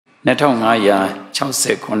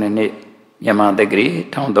2569နှစ်မြန်မာတက္ကရာ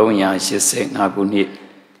1385ခုနှစ်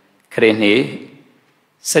ခရစ်နှစ်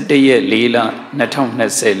17ရက်4လ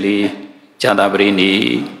2024ဇာတာပတိနေ့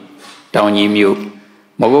တောင်ကြီးမြို့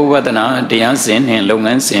မဂုဝဒနာတရားစင်နှင့်လုပ်င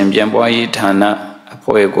န်းစဉ်ပြန်ပွားရေးဌာနအ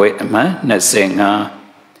ဖွဲ့ခွဲအမှတ်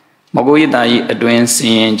25မဂုရတာကြီးအတွင်စီ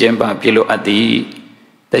ရင်ကျင်းပပြုလုပ်အပ်သည်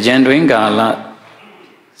တကြံတွင်ကာလ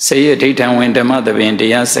စေရဒိဋ္ဌံဝင်ဓမ္မသဘင်တ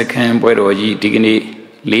ရားစခန်းပွဲတော်ကြီးဒီကနေ့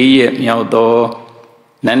4ရက်မြောက်သော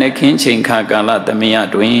နန္ဒခင်းချိန်ခါကာလသမယ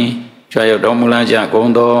တွင်ကြွရောက်တော်မူလာကြကု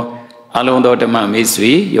န်သောအလုံးသောဓမ္မမိတ်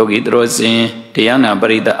ဆွေယောဂီတော်စင်တရားနာပ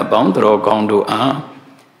ရိသတ်အပေါင်းတော်ကောင်းတို့အား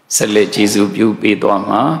ဆက်လက်ကျေးဇူးပြုပေးသွား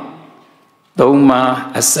မှာသုံးပါး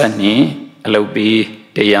အဆက်နှင့်အလုပ်ပြီး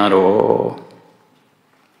တရားတော်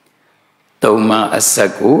သုံးပါးအဆ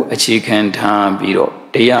က်ကိုအခြေခံထားပြီးတော့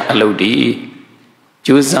တရားအလုပ်ဒီ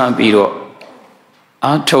ကြိုးစားပြီးတော့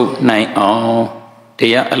အားထုတ်နိုင်အောင်တ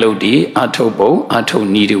ရားအလုပ်ဒီအားထုတ်ပုံအားထုတ်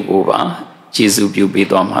နည်းတွေကိုပါကျေးဇူးပြုပေး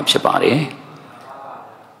သွားမှာဖြစ်ပါတယ်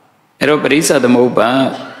အဲ့တော့ပရိစ္ဆသမုပ္ပါ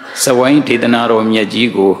စဝိုင်းဒေသနာတော်မြတ်ကြီး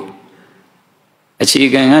ကိုအခြေ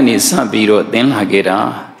ခံကနေစပြီးတော့သင်လာခဲ့တာ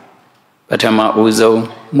ပထမဦးဆုံး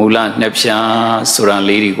မူလနှစ်ဖြာဆိုတာ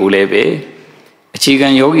လေးတွေကိုလည်းပဲအခြေခံ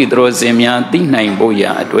ယောဂီတော်စင်များသိနိုင်ဖို့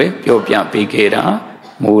ရာအတွက်ပြောပြပေးခဲ့တာ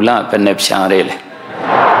မူလဘယ်နှဖြာတဲ့လဲ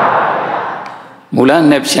မူလ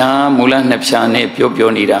နှစ်ဖြာနဲ့ပြော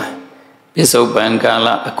နေတာပစ္စုပန်ကာလ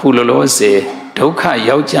အခုလောလောဆယ်ဒုက္ခ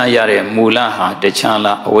ရောက်ကြရတဲ့မူလဟာတခြား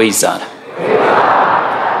လားအဝိဇ္ဇာလား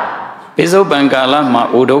ပစ္စုပန်ကာလမှာ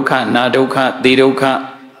အိုဒုက္ခနာဒုက္ခသေဒုက္ခ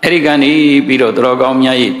အဲ့ဒီကနေပြီးတော့တော်ကောင်း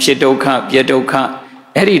များ၏ဖြစ်ဒုက္ခပြဒုက္ခ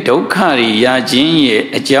အဲ့ဒီဒုက္ခတွေရခြင်းရဲ့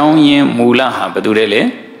အကြောင်းရင်းမူလဟာဘာတူတယ်လဲ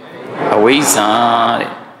အဝိဇ္ဇာ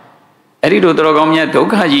တဲ့အဲ့ဒီတို့တော်ကောင်းများဒုက္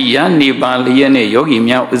ခကြီးရနေပါလျက်နဲ့ယောဂီ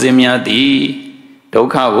များဥစဉ်များသည်ဒုက္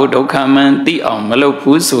ခကိုဒုက္ခမှန်သိအောင်မလုပ်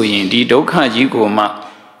ဘူးဆိုရင်ဒီဒုက္ခကြီးကိုမှ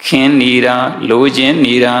ခင်းနေတာလိုချင်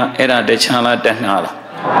နေတာအဲ့ဒါတခြားလားတဏှာလား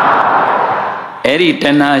အဲ့ဒီတ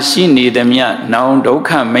ဏှာရှိနေသမျှနောင်ဒုက္ခ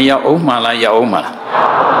မရောက်အောင်မှလားရောက်အောင်မှလား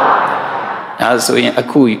ဒါဆိုရင်အ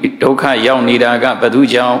ခုဒုက္ခရောက်နေတာကဘယ်သူ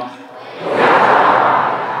ကြောင့်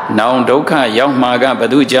နောင်ဒုက္ခရောက်မှာကဘယ်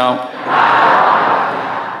သူကြောင့်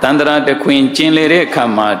တန္တရာတခွင်ကျင်လေတဲ့အခါ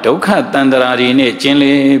မှာဒုက္ခတန္တရာတွေနဲ့ကျင်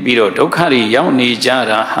လေပြီးတော့ဒုက္ခတွေရောက်နေကြ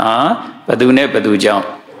တာဟာဘယ်သူနဲ့ဘယ်သူကြောင့်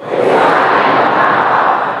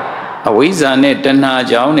အဝိဇ္ဇာနဲ့တဏှာ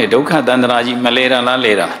ကြောင့်နဲ့ဒုက္ခတန္တရာကြီးမလဲတာလား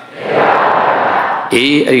လဲတာ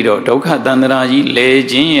အေးအဲ့ဒီတော့ဒုက္ခတန္တရာကြီးလဲ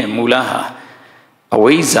ခြင်းရဲ့မူလဟာအ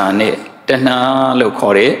ဝိဇ္ဇာနဲ့တဏှာလို့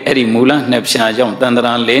ခေါ်တယ်အဲ့ဒီမူလနှစ်ဖြာကြောင့်တန္တ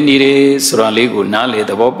ရာလဲနေတယ်ဆိုတာလေးကိုနားလေ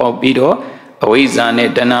သဘောပေါက်ပြီးတော့အဝိဇ္ဇာနဲ့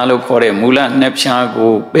တဏှာလို့ခေါ်တဲ့မူလနှစ်ဖြာ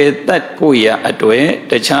ကိုပယ်တတ်ဖို့ရအတွက်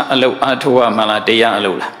တခြားအလုပ်အားထုတ်ရမှာလားတရားအ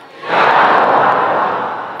လုပ်လား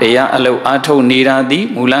တရားအလုပ်အားထုတ်နေတာသည်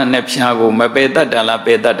မူလနှစ်ဖြာကိုမပယ်တတ်တာလားပ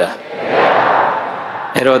ယ်တတ်တာ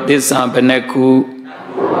အဲ့တော့သစ္စာဘယ်နှခု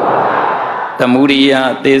သမုဒိယ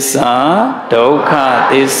သစ္စာဒုက္ခ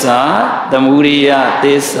သစ္စာသမုဒိယသ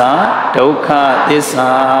စ္စာဒုက္ခသစ္စာ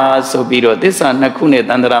ဆိုပြီးတော့သစ္စာနှစ်ခုနဲ့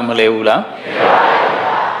တန္တရာမလဲဘူးလား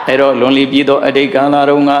အဲ့တော့လွန်လီပြီးသောအတိတ်ကာလ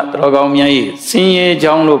တုန်းကတော်ကောင်းများ၏ဆင်းရဲ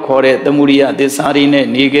ကြောင်းလို့ခေါ်တဲ့သမုဒိယသစ္စာတွေနဲ့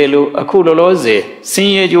နေခဲ့လို့အခုလောလောဆယ်ဆ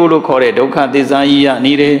င်းရဲကျိုးလို့ခေါ်တဲ့ဒုက္ခသစ္စာကြီးရ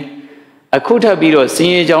နေတယ်အခုထပ်ပြီးတော့ဆ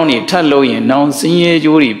င်းရဲကြောင်းတွေထပ်လို့ရင်နောင်ဆင်းရဲ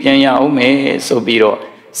ကျိုးတွေပြန်ရအောင်မယ်ဆိုပြီးတော့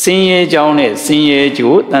ဆင်းရဲကြောင်းနဲ့ဆင်းရဲ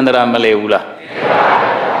ကျိုးတန္တရာမလဲဘူးလား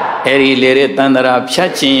အဲ့ဒီလေတဲ့တန္တရာဖြ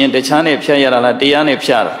တ်ခြင်းရင်တခြားနဲ့ဖြတ်ရတာလားတရားနဲ့ဖြ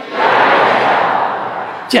တ်တာ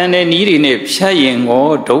ကျန်တဲ့နည်းတွေနဲ့ဖြတ်ရင်ကို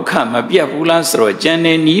ဒုက္ခမပြတ်ဘူးလားဆိုတော့ကျန်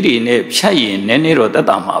တဲ့နည်းတွေနဲ့ဖြတ်ရင်နည်းနည်းတော့တတ်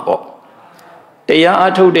တာမှာပေါ့တရား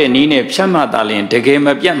အထုတ်တဲ့နည်းနဲ့ဖြတ်မှသာလျှင်တကယ်မ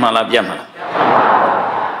ပြတ်မှလားပြတ်မှလား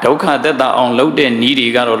ဒုက္ခသက်သာအောင်လုပ်တဲ့နည်းတွေ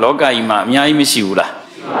ကတော့လောကကြီးမှာအများကြီးမရှိဘူးလား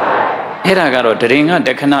အဲ့ဒါကတော့တရင်ကတ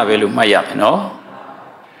ခဏပဲလို့မှတ်ရမယ်နော်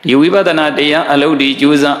ဒီဝိပဿနာတရားအလုပ်ဒီ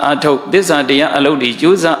ကြိုးစားအားထုတ်သစ္စာတရားအလုပ်ဒီ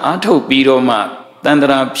ကြိုးစားအားထုတ်ပြီးတော့မှတန္တ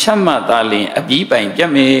ရာဖြတ်မှသာလျှင်အပြီးပိုင်ပြ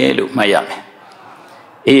တ်မယ်လို့မှတ်ရမယ်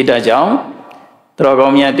အေးဒါကြောင့်တော်ကော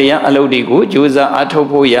င်းများတရားအလုပ်တွေကိုကြိုးစားအားထုတ်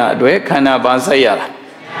ဖို့ရအတွက်ခန္ဓာပါဆက်ရတာ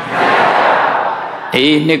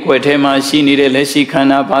အေးနှစ်ွယ်ထဲမှာရှိနေတဲ့လက်ရှိခန္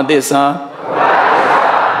ဓာပါသစ္စာ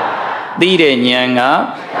သိတဲ့ဉာဏ်က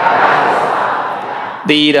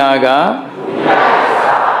သိတာက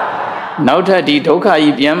နောက်ထပ်ဒီဒုက္ခ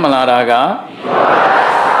ကြီးပြန်မလာတာက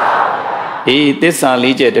အေးသစ္စာ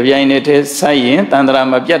လေးချက်တပြိုင်တည်းဆိုက်ရင်တန္တရာ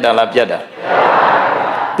မပြတ်တာလားပြတ်တာ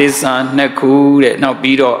သစ္စာနှစ်ခုတဲ့နောက်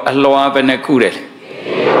ပြီးတော့အလွားပဲနှစ်ခုတဲ့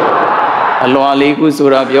အလွားလေးခုဆို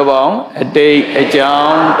တာပြောပါအောင်အတိတ်အကြော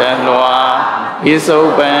င်းတလွားဣသု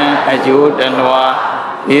ပံအကျိုးတလွား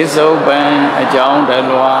ဣသုပံအကြောင်းတ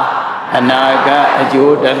လွား Anaga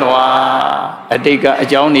Aju Delwa Ateka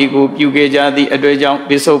Ajoniku Pugejadi Adrejang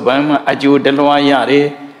Pisobama Aju Delwa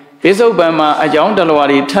Yare Pisobama Ajong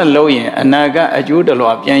Delwari Taloyan Anaga Aju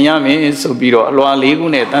Delwa Pianyame Subiro Loa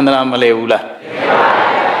Ligune Tandra Maleula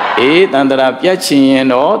Tandra Piachin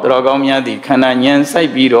no Drogomia di Kananyan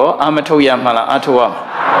Saibiro Amatoya Mala Atoa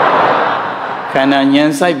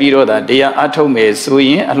Kananyan Saibiro da Dea Atome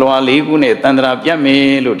Suyin Loa Ligune Tandra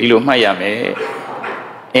Piame Ludilu Mayame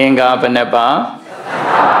Enga Banaba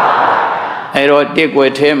Ero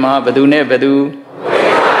Dikwetema Badune Badu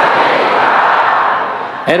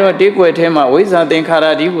Ero Dikwetema Wiza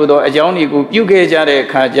Dinkara Dibudo Ajoniku Pugejare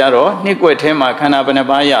Kajaro Nikwetema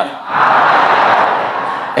Kanabanabaya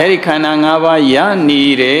Eri Kanangava Ya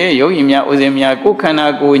Nire Yogimia Uzemia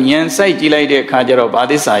Kukanaku Nyan Saiti de Kajaro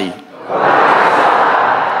Badisai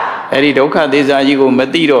Eri Doka Desayigo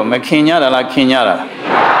Matiro Makenya la Kenyara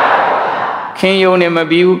Kenyo ne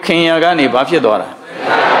Mabiu Kenya Gani Bafidora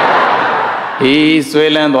E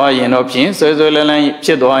Swelan Doyen option, Swelan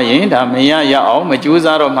Chidoyen, Damia Yao,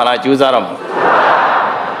 Majuzaro Malajuzaram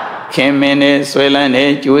Kemene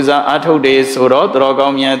Swelane, Juza Ato de Suro,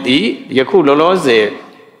 Drogomia di Yakulose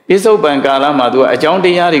Piso Bangala Madu, a John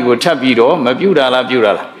de Yarigo Tabiro, Mabuda la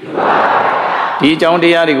Burala. Di John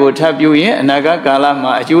de Yarigo Tabuye, Naga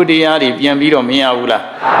Galama, Judiari, Biambiro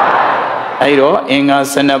Miaula. Airo, Enga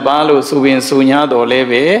Senabalo, Subin Sunyado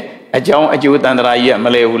Leve, a John Ajudandraya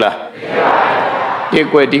Maleula.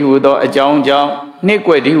 Equity a John John,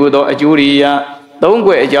 Niquety a Juria, don't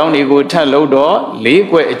go a John Nigo Talodo,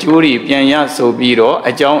 Lique a Juri, Pianya Sobiro,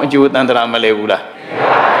 a John Ajudandra Maleula.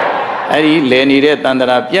 Ari Lenire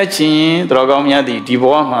Tandra Piachin, Drogomia di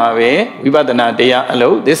Divo Mave, Vibadana dea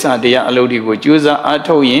allo, this idea allowed you would use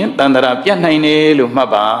Atoyin, Tandra Pianine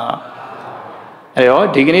Lumaba.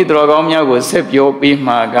 Ayo, Digni Drogomia would sep your be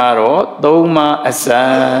Magaro, Doma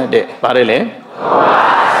Asade, Parele.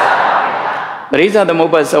 Risa the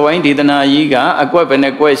Mobas Awain Didana Yiga, Aqua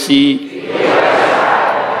Benequeshi,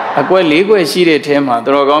 Aqua Ligue Shire Tema,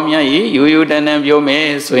 Drogomia, you then your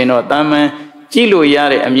me, Swino Tama. Chilo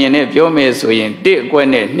Yare Amine Piome Suyin, Dick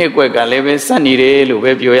Gwene, Niquega Leve, Sanire,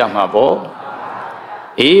 Lubebioya Mabo.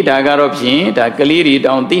 E Dagaropin, Dakaliri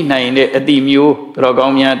down Tina in the Adimu,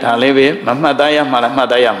 Drogomia Taleve, Mamadaya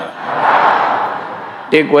Malamadayama.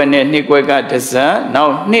 Dick Gwene, Niquega Desa,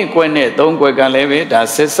 now Niquene, Don Gwega Leve, da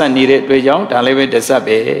Sessa needed Bejong, Taleve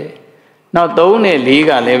Desabe. Now Done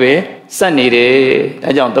Liga Leve, Sanire,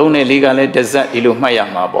 Dajon Done Liga Le Desa Ilumaya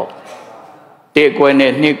Mabo.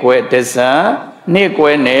 Tequene, Nique Desa,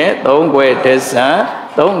 Niquene, Dongue Desa,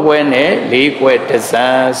 Donguene, Lique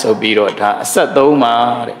Desa, Sobirota,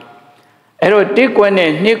 Sadoma. Ero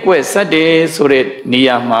Tequene, Nique Sade, Suret,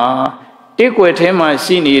 Niyama, Teque Tema,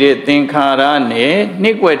 she needed Tinkarane,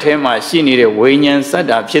 Nique Tema, she needed Wayan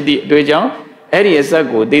Sada, Pidi, Dujang,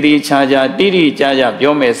 Eriesago, Didi Chaja, Didi Jaja,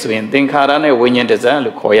 Biome Swin, Tinkarane, Wayan Desa,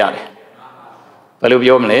 Lukoya.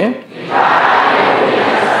 Palubiomle.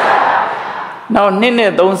 Now,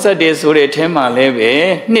 Nene don't say this or a tema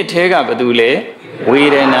leve, Nitega Badule,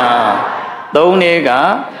 Wirena,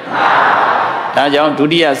 Donega, Tajan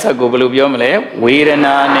Dudia Sagobubiomle,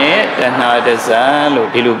 Wirena ne, Dana de Salo,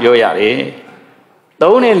 Dilubioyare.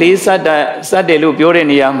 Done Lisa Sadelu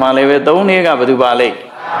Biorenia Maleve, Donega Badubale.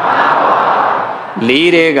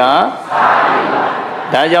 Lirega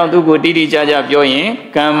Tajan Dugu Didi Jaja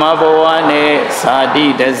Bioin, Kamaboane,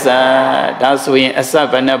 Sadi Desa, Daswin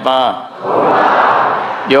Asabanaba.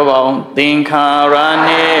 Yobon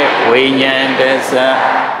Tinkarane, Wayan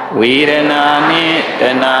Desa, Wirenani,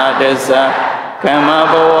 Dana Desa,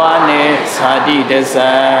 Kamaboane, Sadi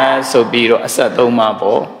Desa, Sobiro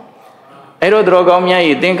Asatomabo. Ero Drogomia,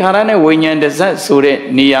 Tinkarane, Wayan Desa,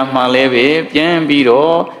 Sure, Nia Maleve,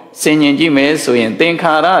 Piambiro, Senjime, Suin,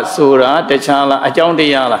 Tinkara, Sura, Techala,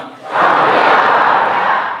 Ajondiala.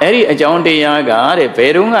 Eri Ajondiaga, a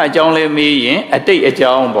Perunga, Ajonle me, a take a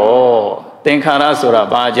jombo. Tenkara Sura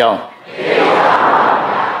Bajong.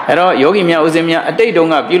 Ero Yogimia Uzimia, a day don't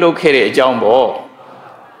have you locate a jombo.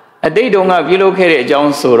 A day don't have you locate a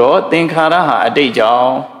John Suro, Tenkara, a day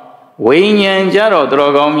jom. Wayan Jaro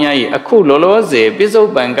Drogomia, a cool loloze,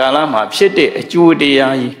 Bizo Bangala, Mapshete, a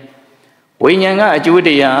Judia. Wayanga, a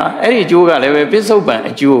Judia, Eri Juga, a Bizo Ban,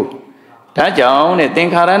 a Jew. Tajon, a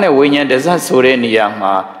Tenkarane, Wayan Desa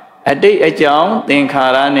Sureniama. A day a John,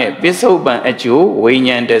 Tenkarane, Bizo Ban, a Jew,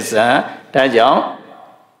 Wayan Desa. Tajon,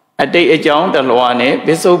 a day a John, the Loane,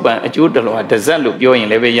 Bisoban, a Jew, the Loa, the Zalu, Yoin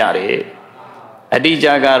Leveyare. A day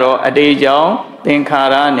Jagaro, a day John,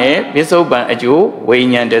 Tinkarane, Bisoban, a Jew,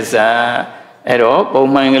 Wayan Desa. Ero,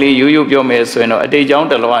 Bomangli, you Biome Sueno, a day John,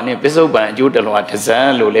 the Loane, Bisoban, Jew, the Loa, the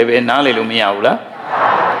Zalu, Leve, Nale Lumiaula.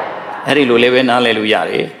 အဲ့ဒီလိုလည်းပဲနားလည်လို့ရ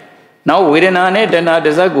တယ်နောက်ဝေဒနာနဲ့တဏှာတ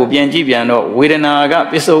စ်စက်ကိုပြန်ကြည့်ပြန်တော့ဝေဒနာက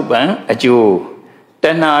ပစ္စုပ္ပန်အကျိုးတ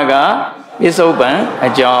ဏှာကပစ္စုပ္ပန်အ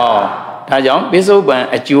ကြောင်းဒါကြောင့်ပစ္စုပ္ပန်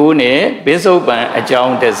အကျိုးနဲ့ပစ္စုပ္ပန်အကြော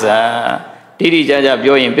င်းတစ်စက်တိတိကျကျ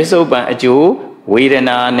ပြောရင်ပစ္စုပ္ပန်အကျိုးဝေဒ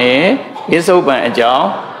နာနဲ့ပစ္စုပ္ပန်အကြောင်း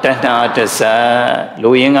တဏှာတစ်စက်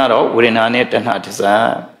လိုရင်းကတော့ဝေဒနာနဲ့တဏှာတစ်စက်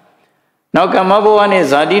နောက်ကမ္မဘဝနဲ့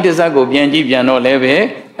ဇာတိတစ်စက်ကိုပြန်ကြည့်ပြန်တော့လည်းပဲ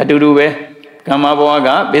အတူတူပဲကမ္မဘဝက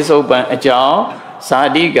ပစ္စုပ္ပန်အကြောင်းဇာ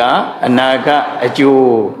တိကအနာကအကျိုး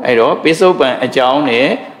အဲ့တော့ပစ္စုပ္ပန်အကြောင်းနဲ့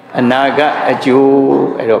အနာကအကျိုး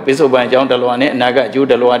အဲ့တော့ပစ္စုပ္ပန်အကြောင်းတလွှာနဲ့အနာကအကျိုး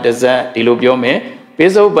တလွှာတစ်စက်ဒီလိုပြောမယ်ပ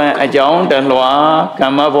စ္စုပ္ပန်အကြောင်းတလွှာက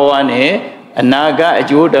မ္မဘဝနဲ့အနာကအ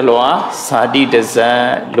ကျိုးတလွှာဇာတိတစ်စက်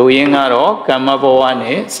လိုရင်းကတော့ကမ္မဘဝ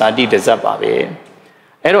နဲ့ဇာတိတစ်စက်ပါပဲ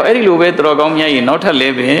အဲ့တော့အဲ့ဒီလိုပဲတော်ကောင်းများရင်နောက်ထပ်လ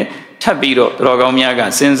ည်းပဲထပ်ပြီးတော့တော်ကောင်းများက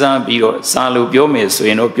စဉ်းစားပြီးတော့စာလို့ပြောမယ်ဆို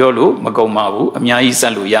ရင်တော့ပြောလို့မကုန်ပါဘူးအများကြီးဆ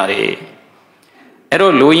က်လို့ရတယ်အဲ့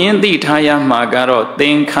တော့လိုရင်းသိထားရမှာကတော့သ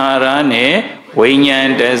င်္ခါရနဲ့ဝိညာ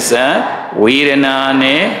ဉ်တစ်စက်ဝေဒနာ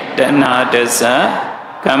နဲ့တဏှာတစ်စက်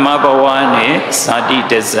ကမ္မဘဝနဲ့ဇာတိ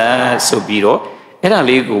တစ်စက်ဆိုပြီးတော့အဲ့ဒါ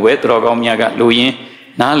လေးကိုပဲတော်ကောင်းများကလိုရင်း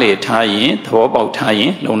နားလည်ထားရင်သဘောပေါက်ထားရ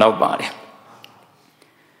င်လုံလောက်ပါတယ်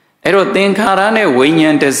အဲ့တော့သင်္ခါရနဲ့ဝိညာ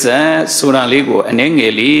ဉ်တစ်စက်ဆိုတာလေးကိုအနည်းင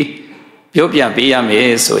ယ်လေးပြောပြပေးရမ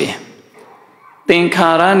ယ်ဆိုရင်သင်္ခါ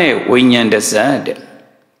ရနဲ့ဝိညာဉ်တစ်စက်တဲ့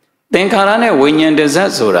သင်္ခါရနဲ့ဝိညာဉ်တစ်စ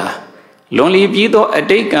က်ဆိုတာလွန်လီပြီးသောအ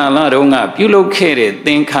တိတ်ကာလတုန်းကပြုလုပ်ခဲ့တဲ့သ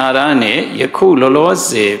င်္ခါရနဲ့ယခုလောလောဆ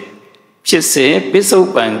ယ်ဖြစ်စေပစ္စု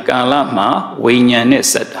ပ္ပန်ကာလမှာဝိညာဉ်နဲ့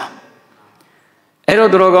ဆက်တာအဲ့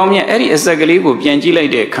တော့တော်ကောင်းမြတ်အဲ့ဒီအစက်ကလေးကိုပြန်ကြည့်လို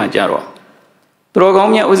က်တဲ့အခါကျတော့တော်ကော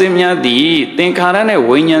င်းမြတ်ဥစဉ်များသည်သင်္ခါရနဲ့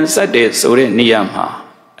ဝိညာဉ်ဆက်တယ်ဆိုတဲ့နေရာမှာ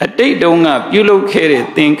အတိတ်တုန်းကပြုလုပ်ခဲ့တဲ့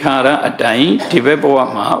သင်္ခါရအတိုင်းဒီဘက်ဘဝ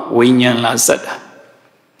မှာဝိညာဉ်လာဆက်တာ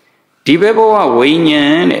ဒီဘက်ဘဝဝိညာ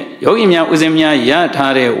ဉ်တဲ့ယောဂီများဥစဉ်များရ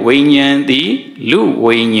ထားတဲ့ဝိညာဉ်သည်လူ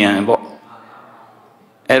ဝိညာဉ်ပေါ့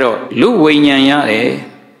အဲ့တော့လူဝိညာဉ်ရတယ်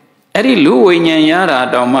အဲ့ဒီလူဝိညာဉ်ရတာ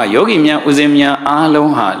တောင်မှယောဂီများဥစဉ်များအား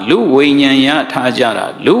လုံးဟာလူဝိညာဉ်ရထားကြတာ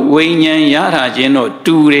လူဝိညာဉ်ရထားခြင်းတော့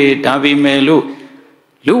တူတယ်ဒါပေမဲ့လို့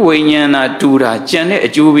လူဝိညာဉ်သာတူတာကြံတဲ့အ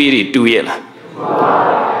ကျိုးပေးတွေတူရဲ့လား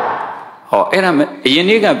ဟောအဲ့ဒါအရင်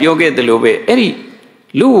နေ့ကပြောခဲ့တယ်လို့ပဲအဲ့ဒီ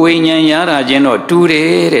လူဝိညာဉ်ရတာချင်းတော့တူတ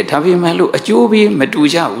ယ်တဲ့ဒါပေမဲ့လို့အကျိုးပေးမတူ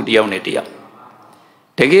ကြဘူးတယောက်နဲ့တယောက်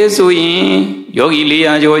တကယ်ဆိုရင်ယောဂီ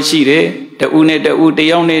400ကျော်ရှိတယ်တဦးနဲ့တဦးတ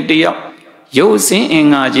ယောက်နဲ့တယောက်ရုပ်စင်းအင်္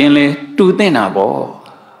ဂါချင်းလဲတူသင့်တာပေါ့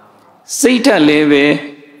စိတ်ဓာတ်လည်းပဲ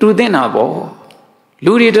တူသင့်တာပေါ့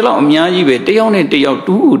လူတွေတလောက်အများကြီးပဲတယောက်နဲ့တယောက်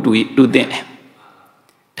တူသင့်တယ်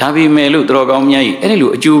ဒါပေမဲ့လို့တော်ကောင်းများကြီးအဲ့ဒီ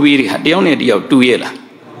လိုအကျိုးပေးတွေဟာတယောက်နဲ့တယောက်တူရဲ့လား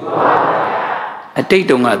အတိတ်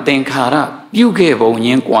တုန်းကသင်္ခါရပြုခဲ့ပုံရ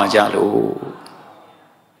င်းကွာကြလို့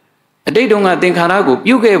အတိတ်တုန်းကသင်္ခါရကို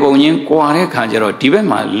ပြုခဲ့ပုံရင်းကွာတဲ့ခါကျတော့ဒီဘက်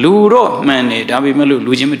မှာလူတော့မှန်တယ်ဒါပေမဲ့လို့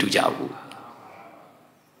လူချင်းမတူကြဘူး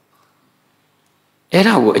အဲ့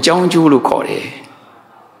ဒါကိုအကြောင်းကျိုးလို့ခေါ်တယ်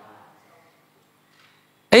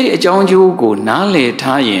အဲ့ဒီအကြောင်းကျိုးကိုနားလည်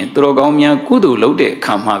ထားရင်သူတော်ကောင်းများကုသိုလ်လုပ်တဲ့အ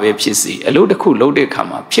ခါမှာပဲဖြစ်စီအလုပ်တစ်ခုလုပ်တဲ့အခါ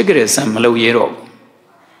မှာဖြစ်ကြတဲ့ဆံမလုပ်ရတော့ဘူး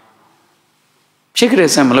ဖြစ်ကြတဲ့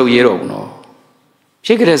ဆံမလုပ်ရတော့ဘူးနော်ဖြ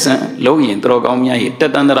စ်ကြတဲ့ဆံလုပ်ရင်သူတော်ကောင်းများရဲ့တ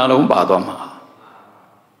တန်တရာလုံးပါသွားမှာ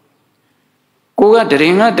ကိုကတရ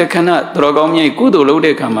င်ကတခဏသူတော်ကောင်းများကုသိုလ်လုပ်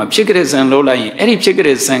တဲ့အခါမှာဖြစ်ကြတဲ့ဆံလုပ်လိုက်ရင်အဲ့ဒီဖြစ်ကြ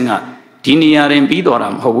တဲ့ဆံကဒီနေရာရင်ပြီးသွားတာ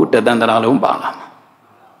မဟုတ်ဘူးတတန်တရာလုံးပါလာမှာ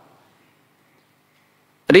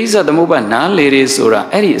အရိစ္ဆသမုပ္ပါနားလေရဆိုတာ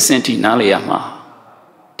အဲ့ဒီအဆင့်ထိနားလေရမှာ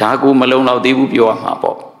ဒါကိုမလုံလောက်သေးဘူးပြောရမှာ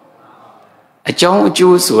ပေါ့အကြောင်းအ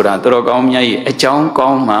ကျိုးဆိုတာသူတော်ကောင်းများရဲ့အကြောင်းကော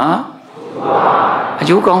င်းမှာအ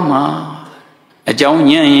ကျိုးကောင်းမှာအကြောင်း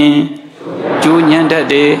ညံ့ရင်ကျိုးညံ့တတ်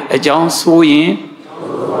တယ်အကြောင်းဆိုးရင်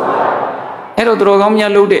အဲ့တော့သူတော်ကောင်း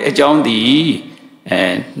များလုပ်တဲ့အကြောင်းဒီ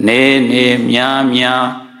နေများ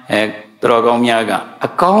သူတော်ကောင်းများကအ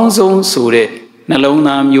ကောင်းဆုံးဆိုတဲ့နှလုံး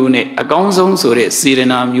သားမျိုးနဲ့အကောင်းဆုံးဆိုတဲ့စေတ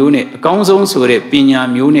နာမျိုးနဲ့အကောင်းဆုံးဆိုတဲ့ပညာ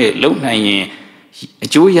မျိုးနဲ့လုပ်နိုင်ရင်အ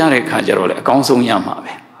ကျိုးရတဲ့ခါကျတော့လေအကောင်းဆုံးရမှာ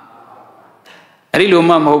ပဲအဲ့ဒီလို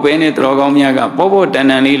မှမဟုတ်ဘဲနဲ့တော်ကောင်းများကပေါ့တန်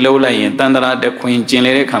တန်လေးလှုပ်လိုက်ရင်တန်တရာတခွင်ကျင်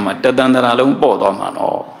လေတဲ့ခါမှာတန်တရာလုံးပေါ့သွားမှာ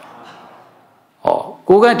နော်ဟော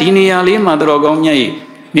ကိုကဒီနေရာလေးမှာတော်ကောင်းများကြီး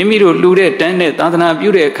မိမိတို့လှူတဲ့တန်းနဲ့သာသနာပြု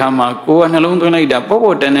တဲ့အခါမှာကိုကနှလုံးသွင်းလိုက်တာ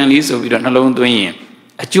ပေါ့တန်တန်လေးဆိုပြီးတော့နှလုံးသွင်းရင်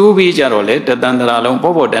အကျိုးပေးကြတော့လေတန်တရာလုံး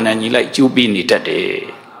ပေါ့တန်တန်ကြီးလိုက်ကျိုးပေးနေတတ်တယ်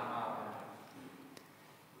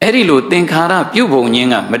အဲ့ဒီလိုသင်္ခါရပြုပုံချင်း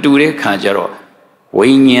ကမတူတဲ့ခါကျတော့ဝိ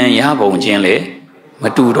ညာဉ်ရပုံချင်းလေမ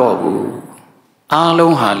တူတော့ဘူးအား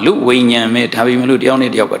လုံးဟာလူဝိညာဉ်ပဲဒါပေမဲ့လို့တယောက်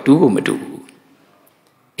နဲ့တယောက်ကတူကိုမတူဘူး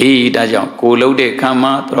အေးဒါကြောင့်ကိုလှုပ်တဲ့ခါ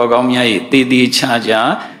မှာတော်ကောင်းများရဲ့တည်တည်ချာချာ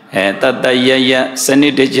တတ်ရရစန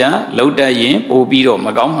စ်တကျလောက်တတ်ရင်ပို့ပြီးတော့မ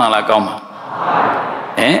ကောင်းမှလားကောင်းမှာ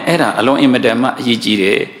အဲ့ဒါအလွန်အင်မတန်မှအရေးကြီးတ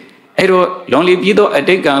ယ်အဲ့တော့လွန်လီပြီးတော့အ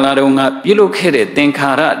တိတ်ကာလတုန်းကပြုလုပ်ခဲ့တဲ့သင်္ခါ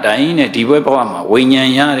ရအတိုင်းနဲ့ဒီဘဝမှာဝိညာ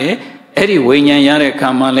ဉ်ရတယ်အဲ့ဒီဝိညာဉ်ရတဲ့ခါ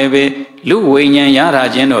မှလည်းပဲလူဝိညာဉ်ရတာ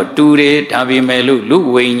ချင်းတော့တူတယ်ဒါပေမဲ့လူ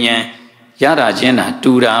ဝိညာဉ်ရတာချင်းတာ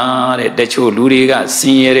တူတာတဲ့တချို့လူတွေကဆ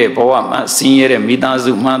င်းရဲတဲ့ဘဝမှာဆင်းရဲတဲ့မိသား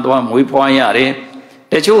စုမှသွားမွေးဖွားရတယ်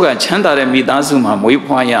တချို့ကချမ်းသာတဲ့မိသားစုမှာမွေး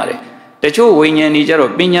ဖွားရတယ်တချို့ဝိညာဉ်တွေကြ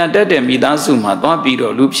တော့ပညာတတ်တဲ့မိသားစုမှာသွားပြီး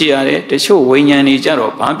တော့လူဖြစ်ရတယ်တချို့ဝိညာဉ်တွေကြ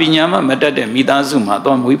တော့ဘာပညာမှမတတ်တဲ့မိသားစုမှာ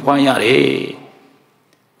သွားမွေးဖွားရတယ်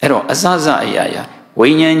အဲ့တော့အစအရာရာဝိ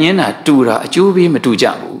ညာဉ်ချင်းတာတူတာအကျိုးပေးမတူကြ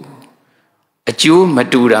ဘူးအကျိုးမ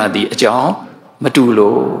တူတာဒီအကြောင်းမတူ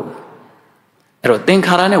လို့အဲ့တော့သင်္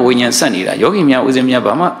ခါရနဲ့ဝိညာဉ်ဆက်နေတာယောဂီများဦးဇင်းများ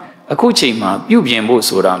ဘာမှအခုချိန်မှာပြုပြင်ဖို့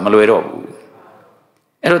ဆိုတာမလွယ်တော့ဘူး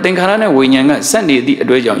အဲ့တော့သင်္ခါရနဲ့ဝိညာဉ်ကဆက်နေသည့်အ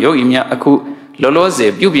တွက်ကြောင့်ယောဂီများအခုလောလောဆ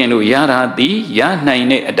ယ်ပြုပြင်လို့ရတာသည်ရနိုင်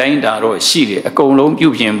တဲ့အတိုင်းတာတော့ရှိတယ်အကုန်လုံးပြု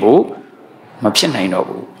ပြင်ဖို့မဖြစ်နိုင်တော့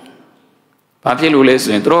ဘူးဘာဖြစ်လို့လဲ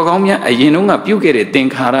ဆိုရင်တော်ကောင်းများအရင်တုန်းကပြုခဲ့တဲ့သ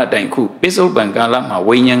င်္ခါရတိုင်ခုပိဿုပံကာလမှာ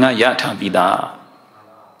ဝိညာဉ်ကရထားပြီးသား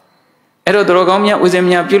အဲ့တော့တော်ကောင်းများဦးဇင်း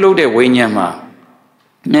များပြုလုပ်တဲ့ဝိညာဉ်မှာ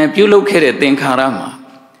ပြုလုပ်ခဲ့တဲ့သင်္ခါရမှာ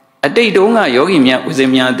အတိတ်တုန်းကယောဂီများဦးဇ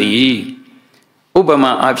င်းများသည်ဥပ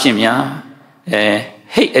မာအဖြစ်များ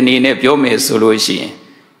ဟိတ်အနေနဲ့ပြောမယ်ဆိုလို့ရှိရင်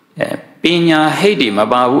ပညာဟိတ်တွေမ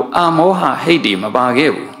ပါဘူးအာမောဟဟိတ်တွေမပါ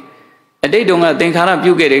ခဲ့ဘူးအတိတ်တုန်းကသင်္ခါရ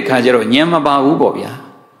ပြုခဲ့တဲ့ခါကျတော့ဉာဏ်မပါဘူးပေါ့ဗျာ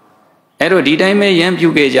အဲ့တော့ဒီတိုင်းပဲဉာဏ်ပြု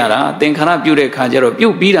ခဲ့ကြတာသင်္ခါရပြုတဲ့ခါကျတော့ပြု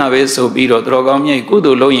ပြီးတာပဲဆိုပြီးတော့တော်ကောင်းမြတ်ကု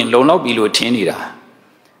သိုလ်လုပ်ရင်လုံလောက်ပြီလို့ထင်နေတာ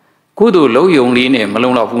ကုသိုလ်လုပ်ယုံလေးနဲ့မ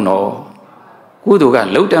လုံလောက်ဘူးနော်ကုသိုလ်က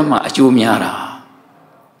လှုပ်တတ်မှအကျိုးများတာ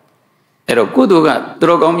အဲ့တော့ကုသိုလ်က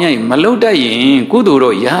တော်ကောင်းမြတ်မလှုပ်တတ်ရင်ကုသိုလ်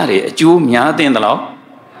တော့ရတယ်အကျိုးများတဲ့သလား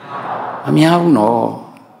မများဘူးနော်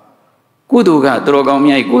ကုသိုလ်ကတော်ကောင်း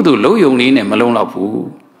မြတ်ကုသိုလ်လုပ်ယုံလေးနဲ့မလုံလောက်ဘူး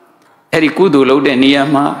အဲ့ဒီကုသိုလ်လုပ်တဲ့နေရာ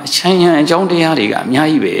မှာအချမ်းရံအကြောင်းတရားတွေကအများ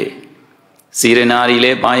ကြီးပဲစေရနာတွေလ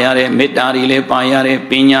ည်းပါရတယ်မေတ္တာတွေလည်းပါရတယ်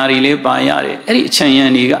ပညာတွေလည်းပါရတယ်အဲ့ဒီအချမ်းရံ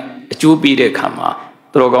တွေကအကျိုးပေးတဲ့အခါမှာ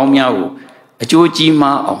တော်ကောင်းများကိုအကျိုးကြီး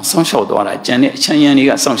မားအောင်စောင့်ရှောက်သွားတာကြံတဲ့အချမ်းရံတွေ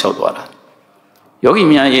ကစောင့်ရှောက်သွားတာယောဂီ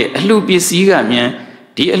များရဲ့အလှပစ္စည်းကမြန်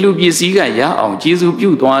ဒီအလှပစ္စည်းကရအောင်ကျေစုပြု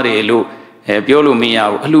သွားတယ်လို့ပြောလို့မရ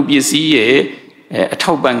ဘူးအလှပစ္စည်းရဲ့အ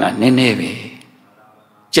ထောက်ပံ့ကနည်းနည်းပဲ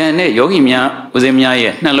ကြံတဲ့ယောဂီများဦးဇင်းများ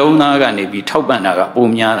ရဲ့နှလုံးသားကနေပြီးထောက်ပံ့တာကပို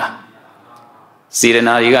များတာစေရ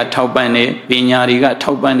နာတွေကထောက်ပံ့တယ်ပညာတွေက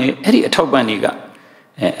ထောက်ပံ့တယ်အဲ့ဒီအထောက်ပံ့တွေက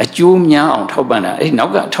အကျိုးများအောင်ထောက်ပံ့တာအဲ့ဒီနော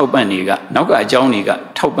က်ကအထောက်ပံ့တွေကနောက်ကအကြောင်းတွေက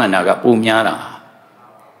ထောက်ပံ့တာကပိုများတာ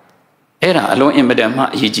အဲ့ဒါအလုံးအင်မတန်မှ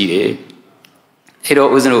အရေးကြီးတယ်အဲ့တော့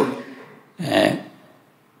ဦးဇင်းတို့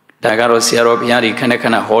ဒါကတော့ဆရာတော်ဘုရားကြီးခဏခ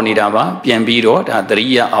ဏဟောနေတာပါပြန်ပြီးတော့ဒါသတိ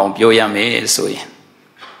ရအောင်ပြောရမယ်ဆိုရင်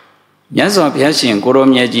မြတ်စွာဘုရားရှင်ကိုရော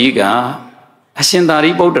မြတ်ကြီးကအရှင်သာ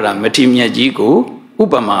ရိပုတ္တရာမထေရမြတ်ကြီးကိုဥ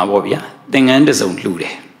ပမာပေါ့ဗျာသင်္ကန်းတစ်စုံလှူတ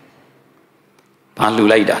ယ်ဘာလှူ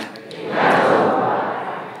လိုက်တာ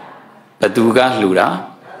ဘသူကလှူတာ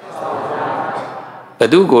ဘ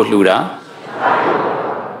သူကိုလှူတာ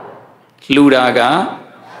လှူတာက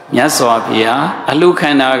မြတ်စွာဘုရားအလှခံ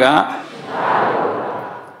တာက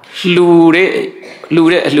လှူတဲ့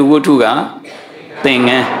အလှဝတ္ထုကသင်္က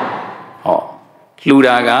န်းဟောလှူ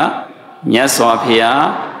တာကမြတ်စွာဘုရား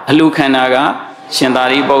အလှခံတာကရှင်သာ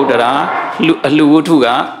ရိပုတ္တရာအလှဝတ္ထုက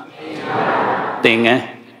သင်္ကန်း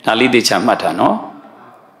ဒါလေးသေချာမှတ်တာနော်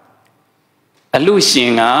အလှရှ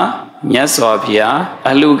င်ကမြတ်စွာဘုရား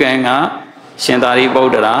အလှခံကရှင်သာရိပု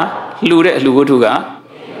တ္တရာလှူတဲ့အလှဝတ္ထုက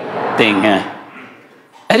သင်္ကန်း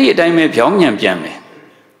အဲ့ဒီအတိုင်းပဲပြောင်းပြန်ပြန်မယ်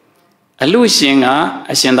အလှရှင်က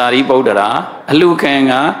အရှင်သာရိပုတ္တရာအလှခံ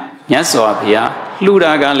ကမြတ်စွာဘုရားလှူ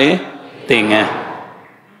တာကလည်းသင်္ကန်း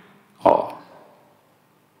ဟော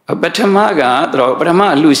ပထမကတော့ပထမ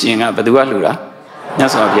အလှရှင်ကဘယ်သူကလှူတာမြ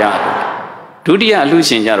တ်စွာဘုရားဒုတိယအလှ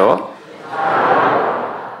ရှင်ကြတော့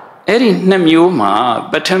အဲ့ဒီနှစ်မျိုးမှာ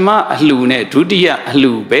ပထမအလှနဲ့ဒုတိယအ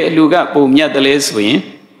လှဘယ်အလှကပုံမြတ်တယ်လဲဆိုရင်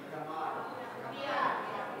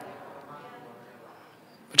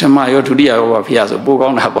ပထမရောဒုတိယရောပါဘုရားဆိုပိုကော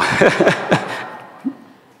င်းတာပေါ့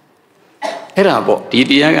အဲ့ဒါပေါ့ဒီ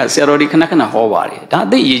တရားကဆရာတော်ဒီခဏခဏဟောပါတယ်ဒါအ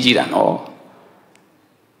သိအရေးကြီးတာနော်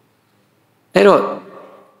အဲ့တော့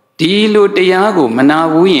ဒီလိုတရားကိုမနာ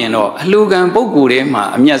ဘူးရင်တော့အလှခံပုဂ္ဂိုလ်ထဲမှာ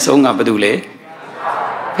အမျက်ဆုံးကဘာလို့လဲ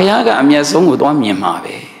ဘုရားကအမျက်ဆုံးကိုသွားမြင်မှာ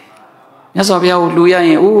ပဲမြတ်စွာဘုရားကိုလှူရရ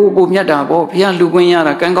င်အိုးကိုမြတ်တာပေါ့ဘုရားလှူခွင့်ရ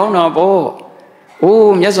တာကံကောင်းတာပေါ့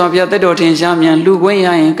အိုးမြတ်စွာဘုရားတက်တော်ထင်ရှားမြန်လှူခွင့်ရ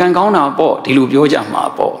ရင်ကံကောင်းတာပေါ့ဒီလိုပြောကြမှာ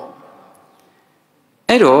ပေါ့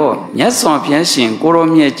အဲ့တော့မြတ်စွာဘုရားရှင်ကိုရော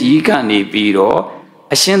မြတ်ကြီးကနေပြီးတော့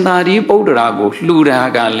အရှင်သာရိပုတ္တရာကိုလှူတာ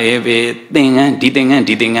ကလည်းပဲသင်္ကန်းဒီသင်္က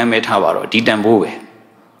န်းပဲထားပါတော့ဒီတန်ဖိုးပဲ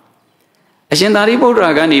အရှင်သာရိပုတ္တရာ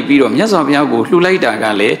ကနေပြီးတော့မြတ်စွာဘုရားကိုလှူလိုက်တာက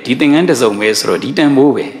လည်းဒီသင်္ကန်းတစ်စုံပဲဆိုတော့ဒီတန်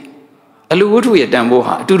ဖိုးပဲအလူဝတ္ထုရဲ့တန်ဖိုး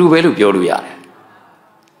ဟာအတူတူပဲလို့ပြောလို့ရတယ်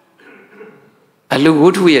အလူဝ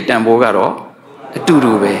တ္ထုရဲ့တန်ဖိုးကတော့အတူ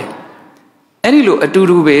တူပဲအဲ့ဒီလိုအတူ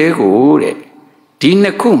တူပဲကိုတဲ့ဒီနှ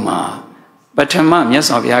စ်ခုမှာပထမမြတ်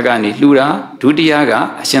စွာဘုရားကနေလှူတာဒုတိယက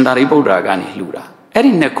အရှင်သာရိပုတ္တရာကနေလှူတာအဲ့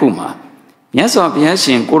ဒီနှစ်ခုမှာမြတ်စွာဘုရားရှ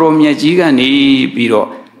င်ကိုရောမြတ်ကြီးကနေပြီးတော့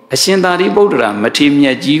အရှင်သာရိပုတ္တရာမထေရမြ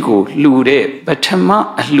တ်ကြီးကိုလှူတဲ့ပထမ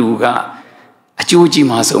အလှူကအကျိုးကြီး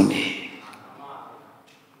မားဆုံးပဲ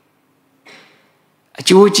အ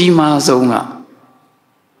ကျိုးကြီးမားဆုံးက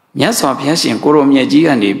မြတ်စွာဘုရားရှင်ကိုရောမြတ်ကြီးက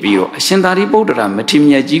နေပြီးတော့အရှင်သာရိပုတ္တရာမထေရ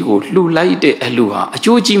မြတ်ကြီးကိုလှူလိုက်တဲ့အလှူဟာအ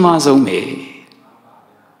ကျိုးကြီးမားဆုံးပဲ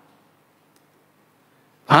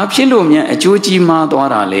ဘာဖြစ်လို့မြန်အကျိုးကြီးမားသွား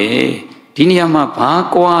တာလဲဒီနေရာမှာဘာ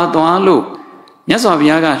ကွာသွားလို့မြတ်စွာဘု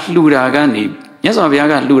ရားကလှူတာကနေမြတ်စွာဘုရား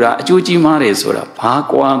ကလှူတာအကျိုးကြီးမားတယ်ဆိုတာဘာ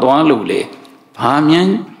ကွာသွားလို့လဲဘာမြန်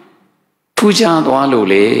ထူးခြားသွားလို့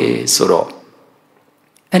လဲဆိုတော့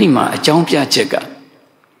အဲ့ဒီမှာအကြောင်းပြချက်က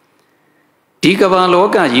ဒီကမ္ဘာလော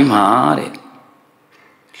ကကြီးမှာတဲ့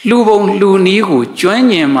လှူပုံလှူနည်းကိုကျွမ်း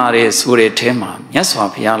ကျင်ပါတယ်ဆိုတဲ့ထဲမှာမြတ်စွာ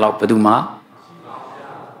ဘုရားလောက်ဘယ်သူမှ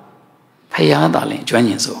ဖယားသာလင်ကျွမ်း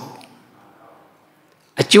ကျင်စိုး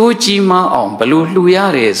အကျိုးကြီးမားအောင်ဘလို့လှူရ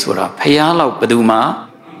တယ်ဆိုတာဖယားလောက်ဘယ်သူမှ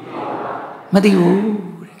မသိဘူး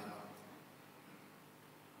တဲ့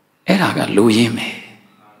အဲ့ဒါကလူရင်းပဲ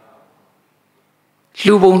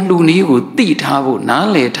လှူပုံလှူနည်းကိုသိထားဖို့နား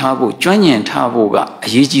လည်ထားဖို့ကျွမ်းကျင်ထားဖို့ကအ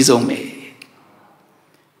ရေးကြီးဆုံးပဲ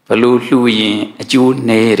ဘလို့လှူရင်အကျိုး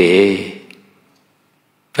နည်းတယ်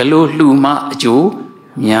ဘလို့လှူမှအကျိုး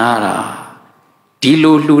များတာဒီ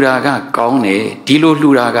လိုလှူတာကကောင်းတယ်ဒီလိုလှူ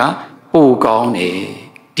တာကပိုကောင်းတယ်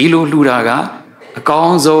ဒီလိုလှူတာကအကော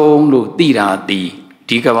င်းဆုံးလို့သိတာ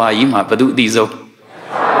ဒီကဘာကြီးမှာဘသူအသိဆုံး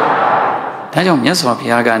ဒါကြောင့်မြတ်စွာဘု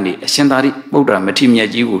ရားကနေအရှင်သာရိပုတ္တရာမထေရမြတ်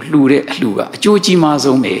ကြီးကိုလှူတဲ့အလှူကအကျိုးကြီးမား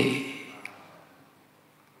ဆုံးပဲ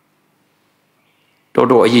တော်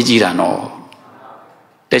တော်အရေးကြီးတာနော်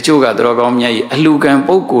တချို့ကတော်ကောင်းမြတ်ကြီးအလှူခံ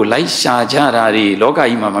ပုဂ္ဂိုလ်လိုက်ရှာကြတာတွေလောက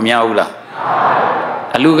ကြီးမှာမများဘူးလား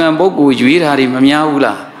အလှူခံပုဂ္ဂိုလ်ရွေးတာတွေမများဘူး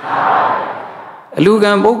လားအလှူ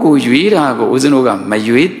ခံပုဂ္ဂိုလ်ရွေးတာကိုဦးဇင်းတို့ကမ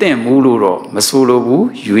ရွေးသင့်ဘူးလို့တော့မဆိုလိုဘူး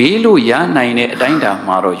ရွေးလို့ရနိုင်တဲ့အတိုင်းတာ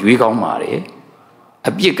မှာတော့ရွေးကောင်းပါတယ်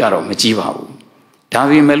အပြစ်ကတော့မကြီးပါဘူးဒါ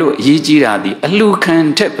ပေမဲ့လို့အရေးကြီးတာဒီအလှူခံ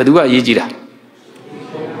ထက်ဘယ်သူကအရေးကြီးတာ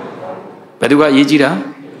ဘယ်သူကအရေးကြီးတာ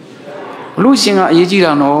လူရှင်ကအရေးကြီး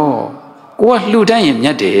တာနော်ကိုကလှူတတ်ရင်မြ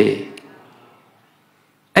တ်တယ်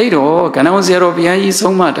အဲ့တော့ကဏ္ဍဆရာတော်ဘုရားကြီး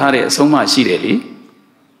ဆုံးမထားတဲ့အဆုံးမရှိတယ်လေ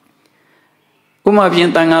ဥမာဖြင့်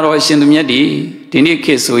တန်ဃာတော်အရှင်သူမြတ်ဒီနေ့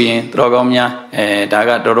ခေတ်ဆိုရင်တော်ကောင်းများဒါက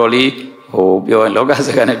တော်တော်လေးပြောလောကစ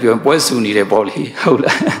ကားနဲ့ပြောပွဲစုနေတယ်ပေါ့လေဟုတ်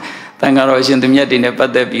လားတန်ဃာတော်အရှင်သူမြတ်တွေနဲ့ပ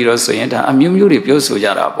တ်သက်ပြီးတော့ဆိုရင်ဒါအမျိုးမျိုးတွေပြောဆိုကြ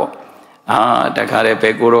တာပေါ့တခါတည်းဘ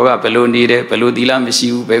ယ်ကိုတော်ကဘယ်လိုနေတယ်ဘယ်လိုသီလမရှိ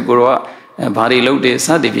ဘူးဘယ်ကိုတော်ကဘာတွေလုပ်တယ်စ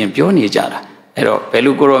သဖြင့်ပြောနေကြတာအဲ့တော့ဘယ်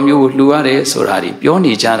လိုကိုတော်မျိုးကိုလှူရတယ်ဆိုတာတွေပြော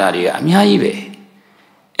နေကြတာတွေကအများကြီးပဲ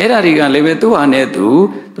အဲ့ဒါတွေကလည်းပဲသူ့ဟာနဲ့သူ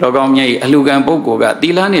တော်ကောင်းမြတ်ကြီးအလှူခံပုဂ္ဂိုလ်ကသီ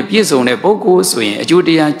လနဲ့ပြည့်စုံတဲ့ပုဂ္ဂိုလ်ဆိုရင်အကျိုးတ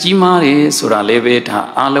ရားကြီးမားတယ်ဆိုတာလည်းပဲဒါ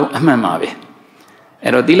အားလုံးအမှန်ပါပဲ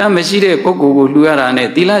အဲ့တော့သီလမရှိတဲ့ပုဂ္ဂိုလ်ကိုလှူရတာနဲ့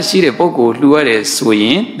သီလရှိတဲ့ပုဂ္ဂိုလ်လှူရတယ်ဆိုရ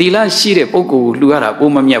င်သီလရှိတဲ့ပုဂ္ဂိုလ်ကိုလှူရတာပို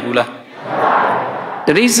မမြတ်ဘူးလားတ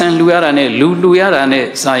ရိစ္ဆာန်လှူရတာနဲ့လူလှူရတာနဲ့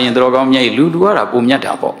စာရင်တော်ကောင်းမြတ်ကြီးလူလှူရတာပိုမြတ်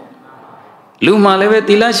တာပေါ့လူမှလည်းပဲ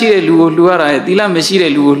သီလရှိတဲ့လူကိုလှူရတာရဲ့သီလမရှိ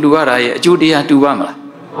တဲ့လူကိုလှူရတာရဲ့အကျိုးတရားတူပါမလား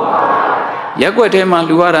ရက်ွက်ထဲမှာ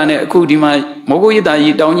လှူရတာနဲ့အခုဒီမှာမဂုတ်ရတာ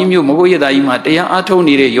ကြီးတောင်ကြီးမြို့မဂုတ်ရတာကြီးမှာတရားအားထုတ်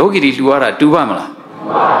နေတဲ့ယောဂီတွေလှူရတာတူပါမလား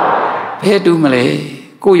ဘယ်တူမလဲ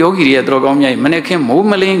ကိုယောဂီတွေရဲ့တော်ကောင်းမြတ်မနဲ့ခင်မိုး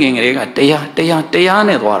မလင်းခင်ကလေးကတရား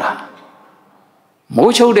နဲ့သွားတာ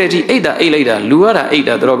မိုးချုပ်တဲ့ဒီအိတ်တာအိတ်လိုက်တာလူရတာအိတ်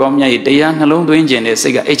တာတော်ကောင်းမြတ်တရားနှလုံးသွင်းခြင်းနဲ့စိ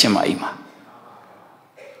တ်ကအိတ်ချင်မှအိမ်မှာ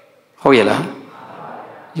ဟုတ်ရဲ့လား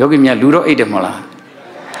ယောဂီမြတ်လူတော့အိတ်တယ်မဟုတ်လား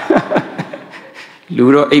လူ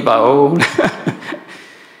တော့အိတ်ပါဦး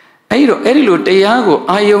အဲ့ဒီလိုတရားကို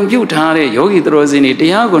အာယုံပြုတ်ထားတဲ့ယောဂီသူတော်စင်တွေတ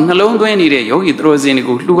ရားကိုနှလုံးသွင်းနေတဲ့ယောဂီသူတော်စင်တွေ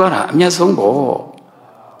ကိုလှူရတာအမျက်ဆုံးပေါ့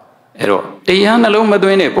အဲ့တော့တရားနှလုံးမသွ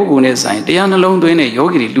င်းတဲ့ပုဂ္ဂိုလ်နဲ့ဆိုင်တရားနှလုံးသွင်းတဲ့ယော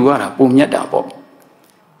ဂီတွေလှူရတာပုံမြတ်တာပေါ့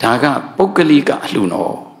ဒါကပုဂ္ဂလိကအလှူ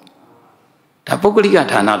နော်ဒါပုဂ္ဂလိက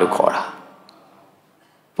ဌာနလို့ခေါ်တာ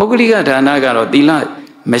ပုဂ္ဂလိကဌာနကတော့သီလ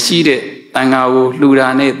မရှိတဲ့တန်ဃာကိုလှူတာ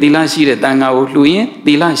နဲ့သီလရှိတဲ့တန်ဃာကိုလှူရင်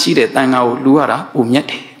သီလရှိတဲ့တန်ဃာကိုလှူရတာပုံမြတ်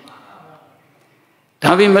တယ်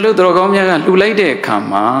ဒါပေမဲ့လို့တော်ကောင်းများကလှူလိုက်တဲ့အခါ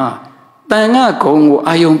မှာတန်ဃာကုံကို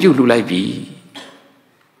အာယုံပြုတ်လှူလိုက်ပြီ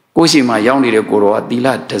ကိုရှိမှရောက်နေတဲ့ကိုတော်ကသီလ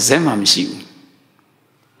တစ်စက်မှမရှိဘူး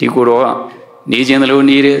ဒီကိုတော်ကနေခြင်းသလို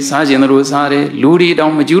နေတယ်စားခြင်းသလိုစားတယ်လူတွေတော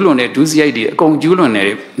င်မကျူးလွန်တဲ့ဒုစရိုက်တွေအကုန်ကျူးလွန်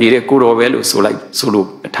နေတဲ့ကိုတော်ပဲလို့ဆိုလို့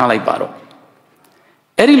ထားလိုက်ပါတော့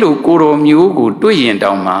Eri lo koro miugu to yin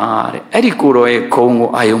down mare. Eri koro e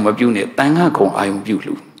kongo ayum abune, tanga kong ayum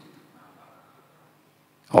bulu.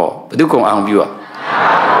 Oh, but do kong ayum bua.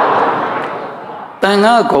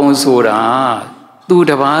 Tanga kong sura, tu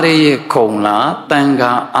the bare ye kong la,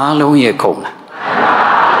 tanga along ye kong la.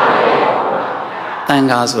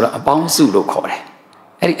 Tanga sura a bounce lo kore.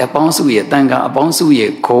 Eri a bounce ye tanga a bounce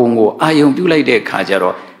ye kongo ayum bula de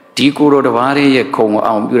kajaro. Dikuro the bare ye kong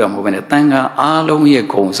ayum bula moving tanga along ye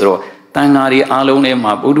kong suro. Tangari alone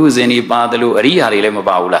ma budu zeni badalu Ria lema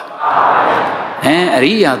baula.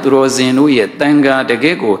 Ria drozenu ye tanga de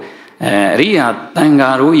gego. Ria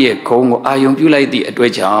tangaru ye kong ayum bula di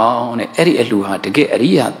adweja. Eri eluha de ge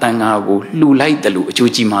Ria tangagu lulai the lu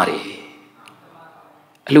chuchi mare.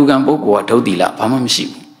 Lugan Boko Todila, Pamamshu.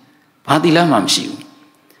 Padila Mamshu.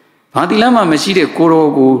 Padila Mamashide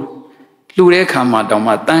Korogu, Lure Kama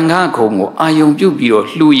Dama, Tanga Kongo, Ayum Pubio,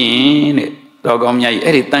 Luyin, Dogomia,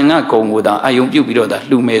 Eri Tanga Kongo, Ayum Pubio, that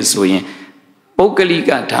Lume Suyin.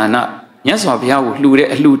 Bokaliga Tana, Yaswapia, Lure,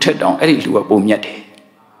 Luted down, Eri Lua Bomiate.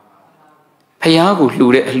 Payago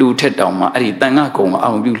Lure, Luted down, Eri Tanga Kongo,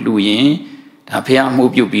 Ayum Luyin, Tapia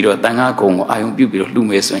Mubio, Tanga Kongo, Ayum Pubio,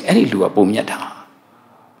 Lume Suyin, Eri Lua Bomiata.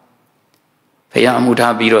 Paya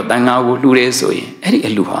Muta Biro, Tanga Lure Soy, Eri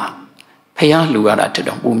Eluha, Paya Lugara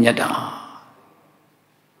Tedom Bumyata.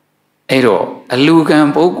 Ero,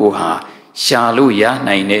 Alugan Boguha, Shaluya,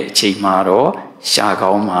 Naine, Chimaro,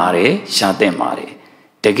 Shakao Mare, Shate Mare.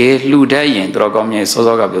 Tege Ludayan, Drogomia,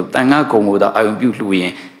 Sozoga, Tanga Komoda, I will be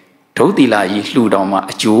Luyen, Totila, Ludoma,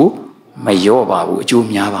 a Jew, Mayoba, Jew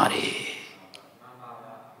Miavare.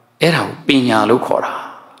 Era, Pina Lucora.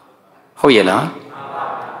 Hoyela,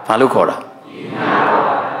 Palucora.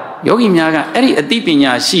 Yogi Miaga, Eri a deep in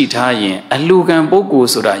ya sheet high, a Lugan Bogu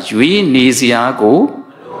Sura, Yui, Nisiago.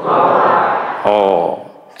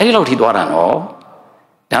 Oh, Eri Lotidwaran, oh.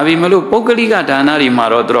 Davi Malu, Bogaliga, Danari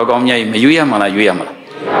Maro, Drogomia, Mayuya Mala,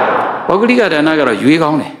 Yuyamala. Bogaliga, Danagara,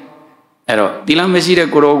 Yuigone. Ero, Dila Mesida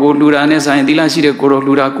Korogo, Luranes, and Dila Sida Koro,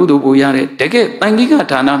 Lura Kudu Buyare, Teke, Tangiga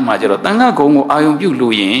Tana Major, Tanga Kongo, Ayum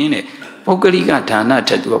Luyen, Bogaliga Tana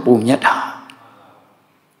Tetu Bumyata.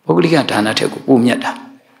 Bogaliga Tana Teku Bumyata.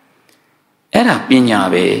 Era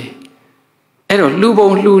Pinyabe. Ero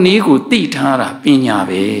Lubo Lunigu Titara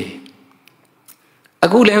Pinyabe. A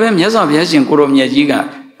good level Yazavia in Kuromia Giga,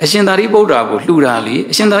 a Shindari Boda, Lurali, a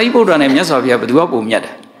Shindari Boda and Yazavia Bumyata.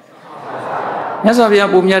 Yazavia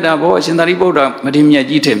Bumyata, a Shindari Boda, Matimia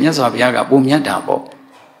Gite, Yazaviaga Bumyata.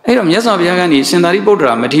 Ero Yazaviagani, Shindari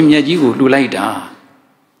Boda, Matimia Gigu, Lulaida.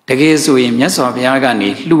 The Gesu in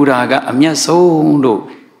Yazaviagani, Luraga, Amiaso,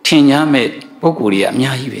 Tinyame, Boguria,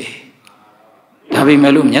 Miaive. Tabi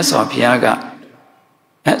Melum Yazaviaga.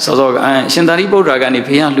 So, Shindari Bodragani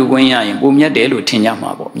Pia Luguia in Bumia delu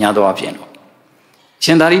Tinyamabo, Yado Piano.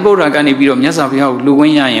 Shindari Bodragani Biro Yazavia,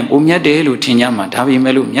 Luguia in Bumia delu Tinyama, Tabi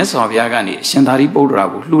Melum Yazaviagani, Shindari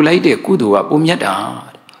Bodragu, Lulaide Kudua,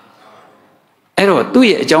 Bumiada. Ero, do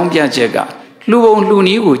ye Jompia Jega, Luon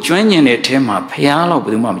Luni would join in a tema, Pialo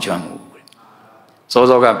Bumam Jamu. So,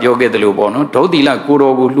 Yoga the Lubono, Dodila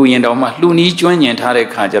Guro, Luyendoma, Luni join in Tare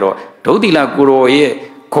Kajaro, Dodila Guro ye.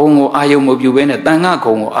 Kongo Ayomo Buena, Tanga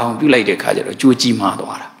Kongo, I'll be like a Kajaro, Juji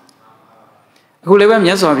Madora. Whoever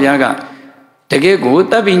Yasaviaga, Tegego,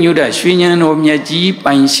 Tabi Nuda, Swinian or Miaji,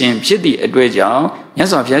 Pine Sham, Shitty, Edweja,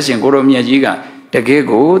 Yasavias and Goro Miajiga,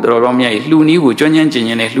 Tegego, Dromia, Luni, who join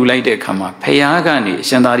engine and Lulaide Kama, Payagani,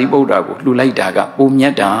 Sandari Bodago, Lulaidaga,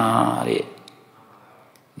 Bumiadare.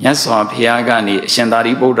 Yasaviagani,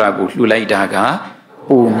 Sandari Bodago, Lulaidaga,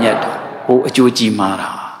 Bumiada, O Juji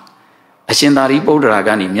Mara. A Shindari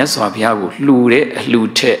Bodragani, Yaswapiago, Lure,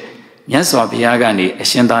 Lute, Yaswapiagani, a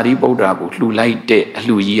Shindari Bodrago, Lulaite,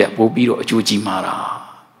 Luia, Bobiro, Jujimara.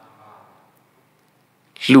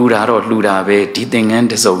 Ludaro, Ludabe, Dithing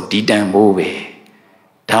and so, Didambove.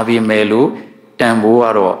 Tabi Melu,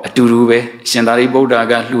 Damboaro, Aturube, Shindari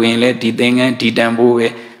Bodraga, Luinle, Dithing and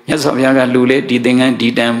Didambove, Yaswapiaga, Lule, Dithing and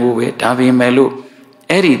Didambove, Tabi Melu,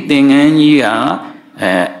 everything and ya,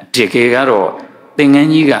 Tekegaro.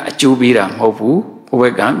 Tenganiga, Jubira, Mobu,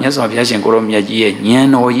 Ovega, Yasavias and Goromia,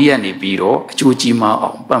 Yano Yani Biro,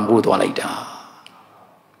 Jujima, Bamboo Dwalita.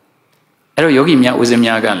 Ero Yogi Mia was a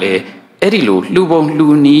Miagale, Edilu, Lubon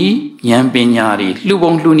Luni, Yan Pinyari,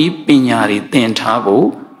 Lubon Luni Pinyari,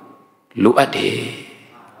 Tentabo, Luade.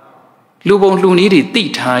 Lubon Luni,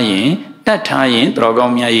 Titayin, that Tayin,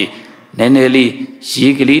 Drogomia, Neneli,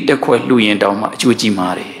 Shigli, the Quet Luyan Doma,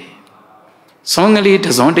 Jujimare. Songally, the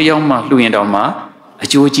Zonde Yama, Luyendoma, a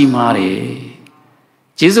Joji Mare.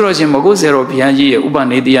 ကျေးဇူးတော်ရှင်မကုစေတော်ဘုရားကြီးရဲ့ဥပ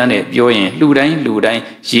နိဒေယနဲ့ပြောရင်လှူတိုင်း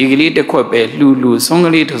ရေကလေးတစ်ခွက်ပဲလှူဆုံးက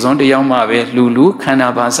လေးတစ်စုံတစ်ယောက်မှပဲလှူခန္ဓာ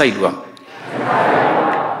ပါစိုက်လှူ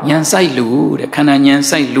ဉာဏ်စိုက်လှူတဲ့ခန္ဓာဉာဏ်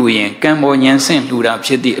စိုက်လှူရင်ကံပေါ်ဉာဏ်ဆင့်လှူတာဖြ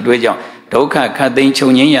စ်သည့်အတွက်ကြောင့်ဒုက္ခခတ်သိမ်းချု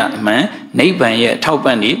ပ်ငြိမ်းရအမှန်နိဗ္ဗာန်ရဲ့ထောက်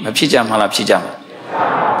ပံ့နေမဖြစ်ကြမှာလားဖြစ်ကြမှာ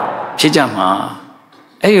ဖြစ်ကြမှာ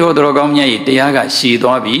အဲ့ဒီဟောတော်ကောင်းမြတ်ကြီးတရားကရှည်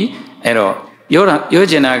သွားပြီအဲ့တော့ပြော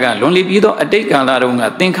ချင်တာကလွန်လီပြီးတော့အတိတ်ကာလတုန်းက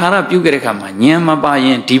သင်္ခါရပြုခဲ့တဲ့ခါမှာဉာဏ်မပါရ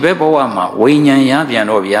င်ဒီဘက်ဘဝမှာဝိညာဉ်ရပြန်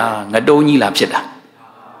တော့ဗျာငတုံးကြီးလာဖြစ်တာ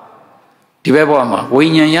ဒီဘက်ဘဝမှာဝိ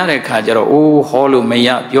ညာဉ်ရတဲ့ခါကျတော့အိုးဟောလို့မရ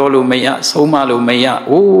ပြောလို့မရဆုံးမလို့မရ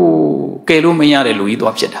အိုးကဲလို့မရတဲ့လူကြီး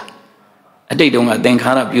သွားဖြစ်တာအတိတ်တုန်းကသင်္ခါ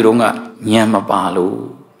ရပြုတုန်းကဉာဏ်မပါလို့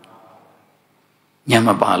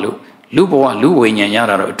လူဘဝလူဝိညာဉ်ရ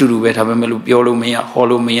တာတော့အတူတူပဲဒါပေမဲ့လို့ပြောလို့မရဟော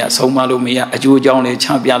လို့မရဆုံးမလို့မရအကျိုးအကြောင်းလည်းချ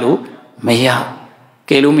ပြလို့မရ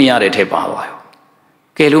ကဲလို့မရတဲ့ထဲပါသွားရော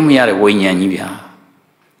ကဲလို့မရတဲ့ဝိညာဉ်ကြီးဗျာ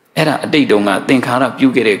အဲ့ဒါအတိတ်တုန်းကသင်္ခါရပြု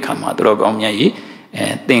ခဲ့တဲ့အခါမှာတော်ကောင်းမြတ်ကြီး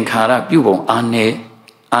သင်္ခါရပြုပုံ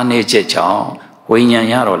အားနေချက်ကြောင့်ဝိညာဉ်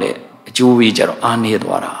ရတော့လေအကျိုးကြီးကြတော့အားနေ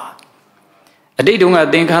သွားတာအတိတ်တုန်းက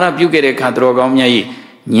သင်္ခါရပြုခဲ့တဲ့အခါတော်ကောင်းမြတ်ကြီး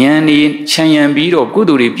ဉာဏ်นี่ခြံရံပြီးတော့ကု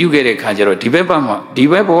သိုလ်တွေပြုခဲ့တဲ့အခါကျတော့ဒီဘက်ဘ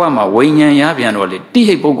ဝမှာဝိညာဉ်ရပြန်တော့လေတိ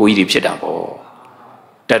ဟိတ်ပုဂ္ဂိုလ်ကြီးတွေဖြစ်တာပေါ့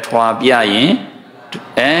တထွာပြရင်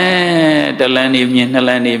တလန်းနေမြင်နှစ်လ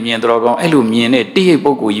န်းနေမြင်တော်ကောင်းအဲ့လိုမြင်တဲ့တိဟိတ်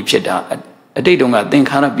ပုဂ္ဂိုလ်ကြီးဖြစ်တာအတိတ်တုန်းကသင်္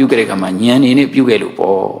ခါရပြုခဲ့တဲ့အခါမှာဉာဏ်နေနဲ့ပြုခဲ့လို့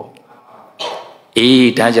ပေါ့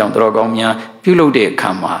ဒါကြောင့်တော်ကောင်းများပြုလုပ်တဲ့အ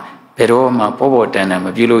ခါမှာဘယ်တော့မှပေါ်တန်တန်မ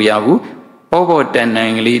ပြုလို့ရဘူးပေါ်တန်တ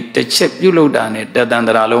န်ကလေးတစ်ချက်ပြုလုပ်တာနဲ့တတန်တ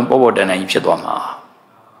ရာလုံးပေါ်တန်တန်ကြီးဖြစ်သွားမှာ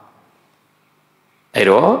အဲ့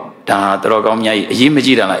တော့ဒါတော်ကောင်းများကြီးအရေးမ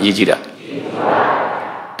ကြီးတာလားအရေးကြီးတာ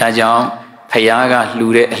ဒါကြောင့်ဖယားကလှူ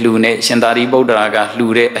တဲ့အလှူနဲ့ရှင်သာရိပုတ္တရာကလှူ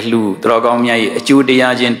တဲ့အလှူတော်ကောင်းများကြီးအကျိုးတ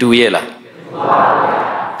ရားချင်းတူရဲ့လား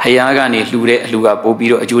ဖယားကနေလှူတဲ့အလှူကပို့ပြီး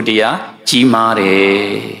တော့အကျိုးတရားကြီးမားတယ်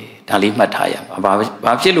ဒါလေးမှတ်ထားရမှာ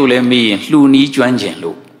ဘာဖြစ်လို့လဲမေးရင်လှူနီးကျွမ်းကျင်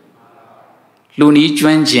လို့လှူနီးကျွ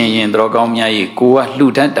မ်းကျင်ရင်တော်ကောင်းများကြီးကိုကလှူ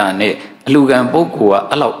တတ်တာနဲ့အလှူခံပုဂ္ဂိုလ်က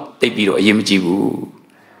အဲ့လောက်သိပြီးတော့အရေးမကြီးဘူး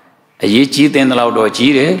အရေးကြီးတဲ့လောက်တော့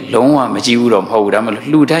ကြီးတယ်လုံးဝမကြီးဘူးတော့မဟုတ်ဘူးဒါမှမဟုတ်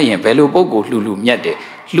လှူတတ်ရင်ဘယ်လိုပုဂ္ဂိုလ်လှူမြတ်တယ်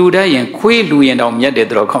လှူတတ်ရင်ခွေးလှူရင်တောင်မြတ်တယ်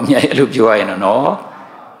တော်ကောင်းများရဲ့အဲ့လိုပြောရရင်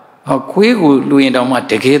တော့ခွေးကိုလှူရင်တောင်မှ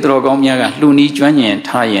တကယ်တော်ကောင်းများကလှူနီးကျွမ်းကျင်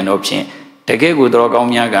ထားရင်တော့ဖြင့်တကယ်ကိုတော်ကောင်း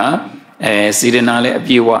များကစေတနာလည်းအ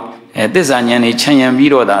ပြည့်ဝသစ္စာဉာဏ်နဲ့ခြံရံ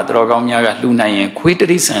ပြီးတော့တော်ကောင်းများကလှူနိုင်ရင်ခွေးတ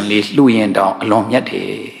ရိษံလေးလှူရင်တောင်အလွန်မြတ်တယ်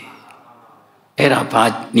အဲ့ဒါဘာ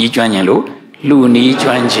နီးကျွမ်းကျင်လို့လှူနီး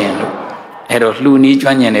ကျွမ်းကျင်လို့အဲ့တော့လှူနီးကျွ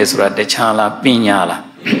မ်းကျင်တယ်ဆိုတာတခြားလားပညာလား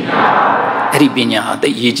အဲ့ဒီပညာဟာသိ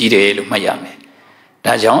ရေးကြီးတယ်လို့မှတ်ရမယ်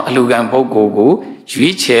ဒါကြောင့်အလှူခံပုဂ္ဂိုလ်ကို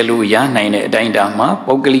ရွေးချယ်လို့ရနိုင်တဲ့အတိုင်းတာမှာ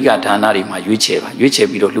ပုဂ္ဂလိကဒါနတွေမှာရွေးချယ်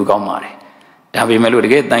ပြီးတော့လှူကောင်းပါတယ်ဒါပေမဲ့လို့တ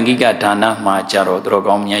ကယ်တန်ခိကဒါနမှာကြတော့တော်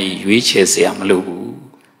ကောင်းများကြီးရွေးချယ်เสียမလို့ဘူး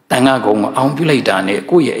တန်ခါကုံကိုအောင်ပြုလိုက်တာနဲ့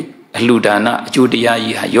ကိုယ့်ရဲ့အလှူဒါနအကျိုးတရား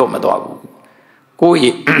ကြီးဟာရော့မသွားဘူး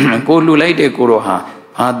ကိုလှူလိုက်တဲ့ကိုတော့ဟာ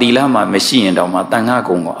ဘာသီလမှာမရှိရင်တောင်မှတန်ခါ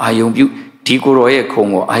ကုံကိုအာယုံပြုဒီကိုရောရဲ့ခုံ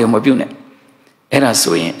ကိုအာယုံမပြုနဲ့အဲ့ဒါ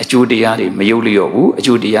ဆိုရင်အကျိုးတရားတွေမယုတ်လျော့ဘူးအ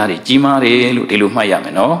ကျိုးတရားတွေကြီးမားတယ်လို့ဒီလိုမှတ်ရမ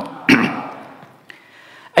ယ်နော်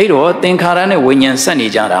အဲ့တော့သင်္ခါရနဲ့ဝိညာဉ်ဆက်နေ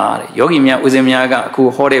ကြတာတဲ့ယောဂီများဦးဇင်းများကအခု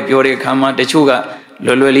ဟောတဲ့ပြောတဲ့အခါမှာတချို့က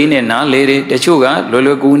လွယ်လေးနဲ့နားလဲတယ်တချို့က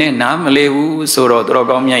လွယ်ကူနဲ့နားမလဲဘူးဆိုတော့တော်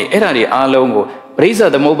ကောင်းမြတ်အဲ့ဒါတွေအားလုံးကိုပရိစ္ဆ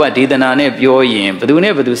သမုပ္ပါဒေသနာနဲ့ပြောရင်ဘယ်သူ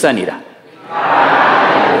နဲ့ဘယ်သူဆက်နေတာ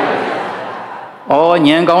ဩ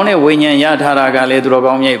ဉာဏ်ကောင်းတဲ့ဝိညာဉ်ရထားတာကလည်းတော်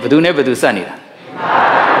ကောင်းမြတ်ဘယ်သူနဲ့ဘယ်သူဆက်နေတာ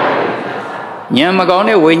ဉာဏ်မကောင်း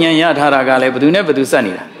တဲ့ဝိညာဉ်ရထားတာကလည်းဘယ်သူနဲ့ဘယ်သူဆက်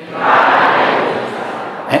နေတာ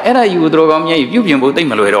အဲ့ဒါယူတော်ကောင်းမြတ်ပြုပြင်ဖို့သိ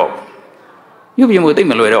မလွယ်တော့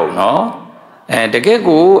ဘူးနော်တကယ်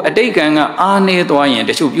ကိုအတိတ်ကံကအားနေသွားရင်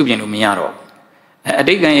တချို့ပြုပြင်လို့မရတော့အ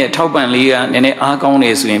တိတ်ကံရဲ့ထောက်ပံ့လေးကနည်းနည်းအားကောင်းနေ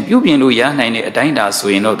ဆိုရင်ပြုပြင်လို့ရနိုင်တဲ့အတိုင်းတာဆို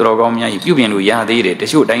ရင်တော့တော်ကောင်းမြတ်ပြုပြင်လို့ရသေးတယ်တ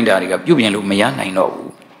ချို့အတိုင်းတာတွေကပြုပြင်လို့မရနိုင်တော့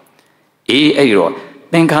ဘူးအဲ့ဒီတော့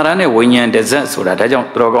သင်္ခါရနဲ့ဝိညာဉ်တစ်စက်ဆိုတာဒါကြောင့်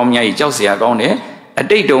တော်ကောင်းမြတ်ကြောက်เสียကောင်းတယ်အ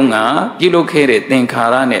တိတ်တုန်းကပြုလုပ်ခဲ့တဲ့သင်္ခါ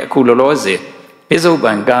ရနဲ့အခုလောလောဆယ်ပိဿု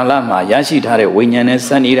ပံကာလမှာရရှိထားတဲ့ဝိညာဉ်နဲ့ဆ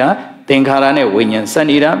က်နေတာသင်္ခါရနဲ့ဝိညာဉ်ဆက်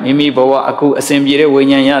နေတာမိမိဘဝအခုအစဉ်ပြေတဲ့ဝိ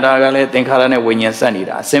ညာဉ်ရတာကလည်းသင်္ခါရနဲ့ဝိညာဉ်ဆက်နေ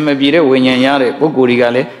တာအစဉ်မပြေတဲ့ဝိညာဉ်ရတဲ့ပုဂ္ဂိုလ်တွေက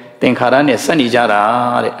လည်းသင်္ခါရနဲ့ဆက်နေကြတာ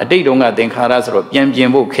တဲ့အတိတ်တုန်းကသင်္ခါရဆိုတော့ပြန်ပြင်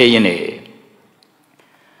ဖို့ခဲရင်နေ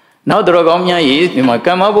နောက်တော်ကောင်းများကြီးဒီမှာက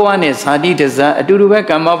မ္မဘဝနဲ့ဇာတိတဇာအတူတူပဲ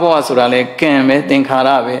ကမ္မဘဝဆိုတာလည်းကံပဲသင်္ခါရ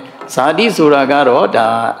ပဲဇာတိဆိုတာကတော့ဒါ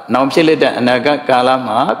နောင်ဖြစ်လက်တဲ့အနာဂတ်ကာလ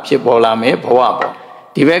မှာဖြစ်ပေါ်လာမယ်ဘဝပေါ့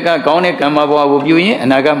ဒီဘက်ကကောင်းတဲ့ကမ္မဘဝကိုပြုရင်အ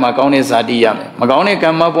နာဂတ်မှာကောင်းတဲ့ဇာတိရမယ်မကောင်းတဲ့က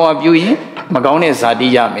မ္မဘဝပြုရင်မကောင်းတဲ့ဇာတိ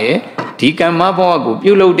ရမယ်ဒီကမ္မဘဝကို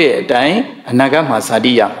ပြုလုပ်တဲ့အတိုင်းအနာဂတ်မှာဇာ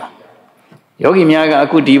တိရမှာ ယောဂီများကအ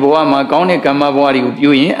ခုဒီဘဝမှာကောင်းတဲ့ကမ္မဘဝတွေကို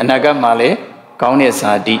ပြုရင်အနာဂတ်မှာလည်းကောင်းတဲ့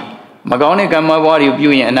ဇာတိမကောင်းတဲ့ကမ္မဘဝတွေပြု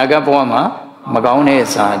ရင်အနာဂတ်ဘဝမှာမကောင်းတဲ့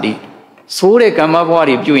ဇာတိဆိုးတဲ့ကမ္မဘဝ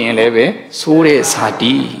တွေပြုရင်လည်းပဲဆိုးတဲ့ဇာ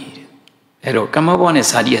တိအဲ့တော့ကမ္မဘဝနဲ့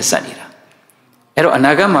ဇာတိကစပ်နေတာအဲ့တော့အ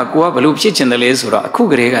နာဂတ်မှာကိုကဘလို့ဖြစ်ချင်တယ်လဲဆိုတော့အခု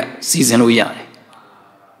ကလေးကစီစဉ်လို့ရတယ်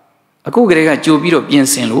အခုကလေးကကြိုပြီးတော့ပြင်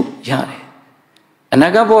ဆင်လို့ရတယ်အနာ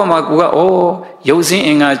ဂတ်ဘဝမှာကိုကရုပ်ဆင်းအ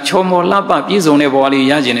င်္ဂါချောမောလှပပြည့်စုံတဲ့ဘဝလေး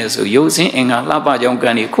ရကျင်တယ်ဆိုရုပ်ဆင်းအင်္ဂါလှပကြောင်းကံ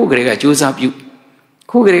ဒီခုကလေးကကြိုးစားပြု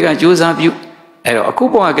ခုကလေးကကြိုးစားပြုအဲ့တော့အခု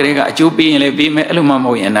ဘဝကလေးကအကျိုးပေးရင်လည်းပေးမယ်အဲ့လိုမှမ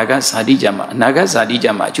ဟုတ်ရင်အနာဂတ်ဇာတိကြမှာအနာဂတ်ဇာတိကြ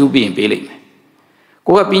မှာအကျိုးပေးရင်ပေးလိမ့်မယ်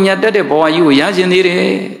ကိုကပညာတတ်တဲ့ဘဝကြီးကိုရကျင်သေးတယ်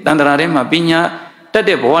တန်ត្រာထဲမှာပညာတတ်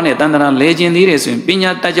တဲ့ဘဝနဲ့တန်ត្រာလဲကျင်သေးတယ်ဆိုရင်ပညာ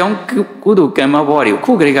တတ်ကြောင်းကုသိုလ်ကံမဘဝတွေကို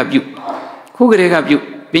ခုကလေးကပြုခုကလေးကပြု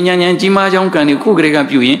ပညာဉာဏ်ကြီးမားကြောင်းကံတွေခုကလေးက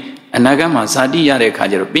ပြုရင်အနာဂတ်မှာဇာတိရတဲ့ခါ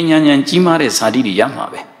ကျတော့ပညာဉာဏ်ကြီးမားတဲ့ဇာတိတွေရမှာ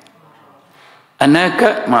ပဲအနာဂ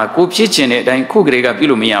တ်မှာကိုဖြစ်ချင်တဲ့အတိုင်းခုကလေးကပြု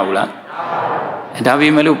လို့မရဘူးလားဒါပေ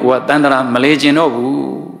မဲ့လို့ကိုကတန်ត្រာမလဲကျင်တော့ဘူး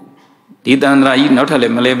ဒီတန်ត្រာကြီးနောက်ထပ်လ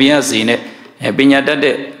ည်းမလဲပြရစေနဲ့ပညာတတ်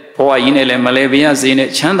တဲ့ဘဝကြီးနဲ့လည်းမလဲပြရစေနဲ့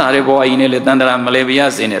ချမ်းသာတဲ့ဘဝကြီးနဲ့လည်းတန်ត្រာမလဲပြရ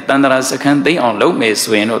စေနဲ့တန်ត្រာစခန်းသိမ်းအောင်လုပ်မယ်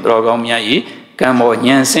ဆိုရင်တော့တော်ကောင်းများကြီးကံမော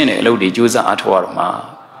ဉာဏ်ဆင့်တဲ့အလုပ်တွေကြိုးစားအားထုတ်ရတော့မှာ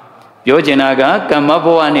ပြောချင်တာကကမ္မဘ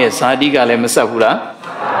ဝနဲ့ဇာတိကလည်းမဆက်ဘူးလား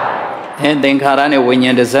သင်္ခါရနဲ့ဝိညာ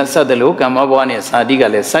ဉ်တစ်ဆက်ဆက်တယ်လို့ကမ္မဘဝနဲ့ဇာတိက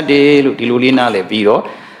လည်းဆက်တယ်လို့ဒီလိုလေးနားလည်ပြီးတော့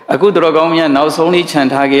အခုတော်ကောင်းများနောက်ဆုံးလေးခြံ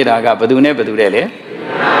ထားခဲ့တာကဘယ်သူနဲ့ဘယ်သူတဲ့လဲ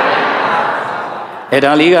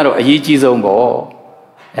ဒါလေးကတော့အရေးကြီးဆုံးပေါ့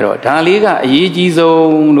အဲ့တော့ဒါလေးကအရေးကြီး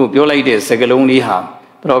ဆုံးလို့ပြောလိုက်တဲ့စကားလုံးလေးဟာ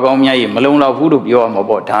တော်ကောင်းများကြီးမလုံလောက်ဘူးလို့ပြောရမှာ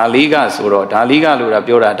ပေါ့ဒါလေးကဆိုတော့ဒါလေးကလို့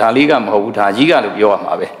ပြောတာဒါလေးကမဟုတ်ဘူးဒါကြီးကလို့ပြောရ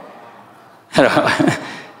မှာပဲအဲ့တော့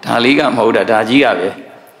ဒါလေးကမဟုတ်တာဒါကြီးကပဲ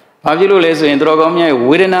ဘာဖြစ်လို့လဲဆိုရင်တော်ကောင်းများ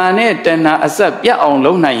ဝေဒနာနဲ့တဏှာအဆက်ပြတ်အောင်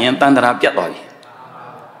လုပ်နိုင်ရင်တန်ត្រာပြတ်သွားပြီ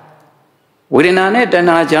ဝေဒနာနဲ့တ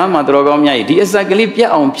ဏှာကြားမှာတော်ကောင်းများဒီအဆက်ကလေးပြတ်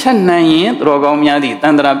အောင်ဖြတ်နိုင်ရင်တော်ကောင်းများဒီတ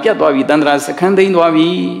န်ត្រာပြတ်သွားပြီတန်ត្រာစခန်းသိမ်းသွားပြီ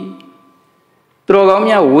တော်ကောင်း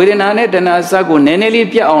များဝေဒနာနဲ့တဏှာအဆက်ကိုနည်းနည်းလေး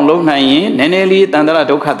ပြတ်အောင်လုပ်နိုင်ရင်နည်းနည်းလေးတန်ត្រာ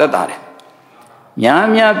ဒုက္ခသက်သာတယ်များ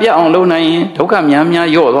များပြတ်အောင်လုပ်နိုင်ရင်ဒုက္ခများများ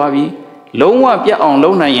လျော့သွားပြီလုံးဝပြတ်အောင်လု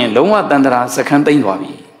ပ်နိုင်ရင်လုံးဝတန်ត្រာစခန်းသိမ်းသွား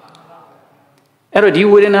ပြီအဲ့တော့ဒီ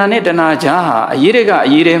ဝေဒနာနဲ့တဏှာကြားဟာအရေးတဲ့အ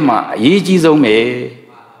ရေးထဲမှာအရေးကြီးဆုံးပဲ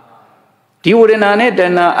ဒီဝေဒနာနဲ့တ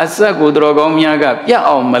ဏှာအဆက်ကိုတော်ကောင်းများကပြတ်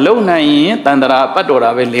အောင်မလုပ်နိုင်ရင်တန်ត្រာပတ်တော်တာ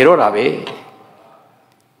ပဲလေတော့တာပဲ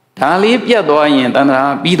ဒါလေးပြတ်သွားရင်တန်ត្រာ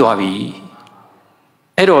ပြီးသွားပြီ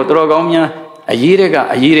အဲ့တော့တော်ကောင်းများအရေးတဲ့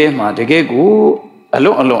အရေးထဲမှာတကယ်ကိုအ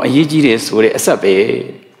လွန်အရေးကြီးတယ်ဆိုတဲ့အဆက်ပဲ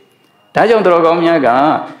ဒါကြောင့်တော်ကောင်းများက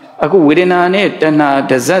အခုဝေဒနာနဲ့တဏှာ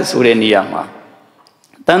တစ်စက်ဆိုတဲ့နေရာမှာ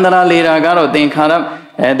တန်ត្រာလေတာကတော့သင်္ခါ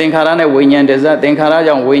ရနဲ့ဝိညာဉ်တစ်စက်သင်္ခါရ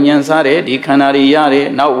ကြောင့်ဝိညာဉ်စားတယ်ဒီခန္ဓာတွေရတယ်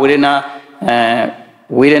နောက်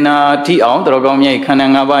ဝေဒနာထိအောင်တော်ကောင်းမြတ်ခန္ဓာ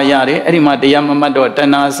၅ပါးရတယ်အဲ့ဒီမှာတရားမမှတ်တော့တ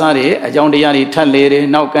ဏှာစားတယ်အကြောင်းတရားတွေထပ်လေတယ်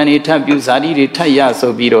နောက်ကံတွေထပ်ပြုဇာတိတွေထပ်ရ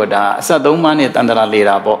ဆိုပြီးတော့ဒါအဆက်သုံးပါးနဲ့တန်ត្រာလေ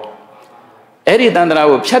တာပေါ့အဲ့ဒီတန်ត្រာ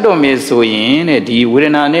ကိုဖြတ်တော့မယ်ဆိုရင်တဲ့ဒီဝေဒ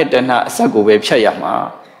နာနဲ့တဏှာအဆက်ကိုပဲဖြတ်ရမှာ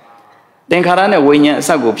သင်္ခါရနဲ့ဝိညာဉ်အဆ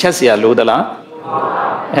က်ကိုဖြတ်เสียလို့သလား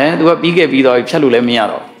သူကပြီးခဲ့ပြီးတော့ဖြတ်လို့လည်းမရ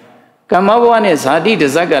တော့ကမ္မဘဝနဲ့ဇာတိတ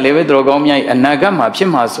စ်စက်ကလည်းပဲတော်ကောင်းမြတ်အနာဂတ်မှာဖြစ်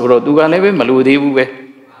မှာဆိုတော့သူကလည်းပဲမလိုသေးဘူးပဲ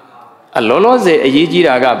အလောလောဆယ်အရေးကြီး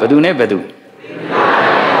တာကဘယ်သူနဲ့ဘယ်သူ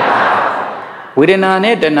ဝေဒနာ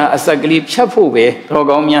နဲ့တဏှာအဆက်ကလေးဖြတ်ဖို့ပဲတော်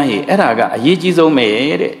ကောင်းမြတ်ဟိအဲ့ဒါကအရေးကြီးဆုံးပဲ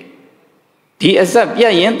တဲ့ဒီအဆက်ပြ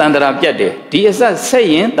တ်ရင်တန်ត្រာပြတ်တယ်ဒီအဆက်ဆက်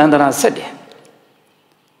ရင်တန်ត្រာဆက်တယ်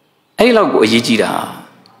အဲ့ဒီလောက်ကိုအရေးကြီးတာ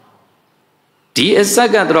ဒီအဆက်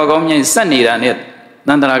ကတော်ကောင်းမြတ်ဆက်နေတာနဲ့တ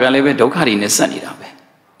န်ត្រာကလည်းပဲဒုက္ခတွေနဲ့ဆက်နေတာပဲ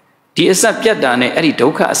ဒီအဆက်ပြတ်တာနဲ့အဲ့ဒီဒု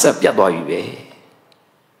က္ခအဆက်ပြတ်သွားပြီပဲ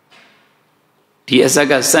ဒီအဆက်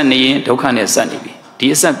ကဆက်နေရင်ဒုက္ခနဲ့ဆက်နေပြီဒီ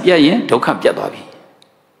အဆက်ပြတ်ရင်ဒုက္ခပြတ်သွားပြီ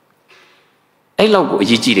အဲ့လောက်ကိုအ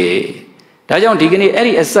ရေးကြီးတယ်ဒါကြောင့်ဒီကနေ့အဲ့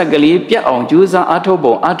ဒီအဆက်ကလေးပြတ်အောင်ကြိုးစားအားထုတ်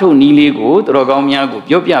ပုံအားထုတ်နည်းလေးကိုတော်ကောင်းများကို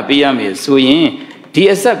ပြောပြပေးရမယ်ဆိုရင်ဒီ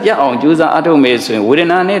အဆက်ပြတ်အောင်ကြိုးစားအားထုတ်မယ်ဆိုရင်ဝေဒ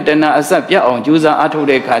နာနဲ့တဏှာအဆက်ပြတ်အောင်ကြိုးစားအားထုတ်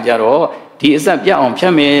တဲ့ခါကျတော့ဒီအဆက်ပြတ်အောင်ဖြ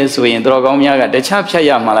တ်မယ်ဆိုရင်တော်ကောင်းများကတခြားဖြတ်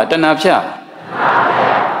ရမှာလားတဏှာဖြ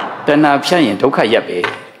တ်ရင်ဒုက္ခရပ်ပဲ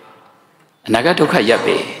အနာဂတ်ဒုက္ခရပ်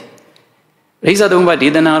ပဲပရိစ္ဆေသုံးပါးဒေ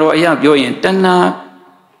သနာတော်အရာပြောရင်တဏှာ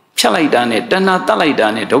ဖြတ်လိုက်တာနဲ့တဏှာတတ်လိုက်တာ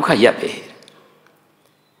နဲ့ဒုက္ခရပ်ပဲ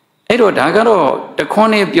အဲ့တော့ဒါကတော့တခွ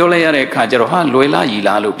န်းနဲ့ပြောလိုက်ရတဲ့အခါကျတော့ဟာလွယ်လားရည်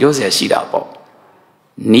လားလို့ပြောเสียရှိတာပေါ့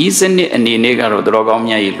နီးစနစ်အနေနဲ့ကတော့တော်ကောင်း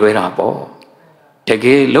များကြီးလွယ်တာပေါ့တက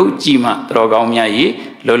ယ်လုံးကြည့်မှတော်ကောင်းများကြီး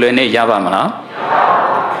လွယ်လွယ်နဲ့ရပါမလား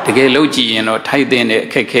တကယ်လုံးကြည့်ရင်တော့ထိုက်တဲ့အ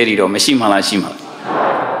ခက်ခဲတွေတော့မရှိမှလားရှိမှာ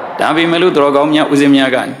ဒါပေမဲ့လို့တော်ကောင်းများဥစဉ်များ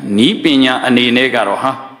ကနီးပညာအနေနဲ့ကတော့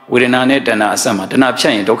ဟာဝေဒနာနဲ့တဏှာအဆက်မှာတဏှာဖြ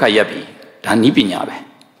တ်ရင်ဒုက္ခရပ်ပြီဒါနီးပညာပဲ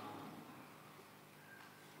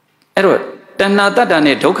အဲ့တော့တ ဏတတ္တ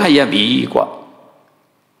နဲ့ဒုက္ခရပ်ပြီကွာ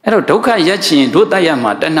အဲ့တော့ဒုက္ခရပ်ခြင်းတို့တတ်ရ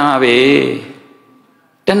မှာတဏှာပဲ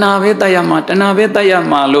တဏှာပဲတတ်ရမှာတဏှာပဲတတ်ရ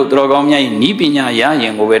မှာလို့တော်ကောင်းများဤပညာရရ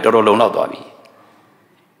င်ကိုပဲတော်တော်လုံလောက်သွားပြီ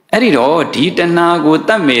အဲ့ဒီတော့ဒီတဏှာကိုတ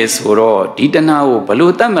တ်မယ်ဆိုတော့ဒီတဏှာကိုဘ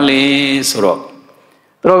လို့တတ်မလဲဆိုတော့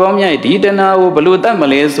တော်ကောင်းများဒီတဏှာကိုဘလို့တတ်မ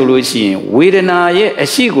လဲဆိုလို့ရှိရင်ဝေဒနာရဲ့အ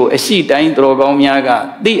ရှိကိုအရှိတိုင်းတော်ကောင်းများက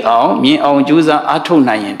သိအောင်မြင်အောင်ကြိုးစားအားထုတ်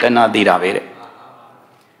နိုင်ရင်တဏှာသိတာပဲတဲ့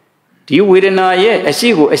ဒီဝေဒနာရဲ့အရှိ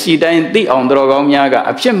ကိုအရှိတိုင်းသိအောင်တော်ကောင်းများက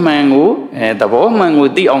အဖြစ်မှန်ကိုသဘောမှန်ကို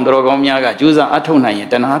သိအောင်တော်ကောင်းများကကြိုးစားအားထုတ်နိုင်ရင်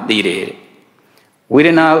တဏှာသိတယ်တဲ့ဝေဒ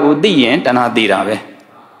နာကိုသိရင်တဏှာသိတာပဲ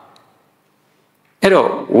အဲ့တော့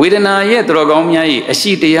ဝေဒနာရဲ့တော်ကောင်းများရဲ့အ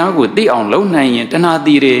ရှိတရားကိုသိအောင်လုပ်နိုင်ရင်တဏှာ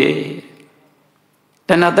သိတယ်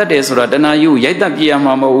တဏှာတတ်တယ်ဆိုတာတဏှာယူရိုက်တတ်ပြရ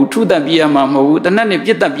မှာမဟုတ်ဘူးထုတတ်ပြရမှာမဟုတ်ဘူးတဏှာနဲ့ပြ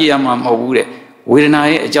စ်တတ်ပြရမှာမဟုတ်ဘူးတဲ့ဝေဒနာ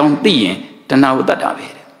ရဲ့အကြောင်းသိရင်တဏှာကိုတတ်တာပဲ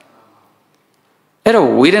တဲ့အဲ့တော့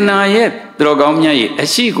ဝေဒနာရဲ့တော်ကောင်းများရဲ့အ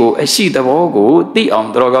ရှိကိုအရှိသဘောကိုသိအောင်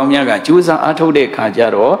တော်ကောင်းများကကြိုးစားအားထုတ်တဲ့ခါကျ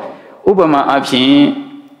တော့ဥပမာအဖြစ်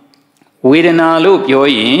ဝေဒနာလို့ပြော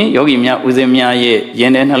ရင်ယောဂီများဦးဇင်းများရဲ့ရ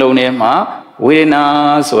င်ထဲနှလုံးထဲမှာဝေဒနာ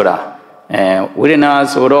ဆိုတာဝေဒနာ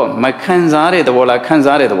ဆိုတော့မခံစားတဲ့သဘောလားခံ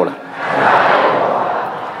စားတဲ့သဘောလား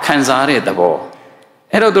ခံစားတဲ့သဘော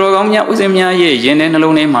အဲ့တော့တော်ကောင်းများဥစဉ်များရဲ့ရင်ထဲနှ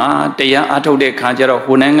လုံးထဲမှာတရားအားထုတ်တဲ့ခါကျတော့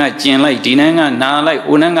ဟိုနန်းကကျင်လိုက်ဒီနန်းကနာလိုက်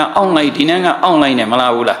ဟိုနန်းကအောင့်လိုက်ဒီနန်းကအောင့်လိုက်နေမ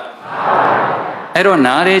လားဘူးလားအဲ့တော့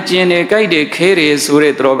နားတယ်ကျင်တယ်ကြိုက်တယ်ခဲတယ်ဆို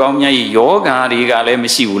တဲ့တော်ကောင်းများရဲ့ယောဂါတွေကလည်းမ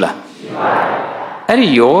ရှိဘူးလားအဲ့ဒီ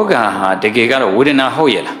ယောဂါဟာတကယ်ကတော့ဝေဒနာဟု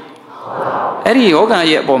တ်ရဲ့လားအဲ့ဒီယောဂါ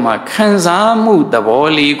ရဲ့အပေါ်မှာခံစားမှုသဘော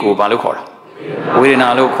လေးကိုဘာလို့ခေါ်တာဝေဒနာ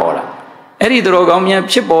လို့ခေါ်တာအဲ့ဒီတော်ကောင်းများ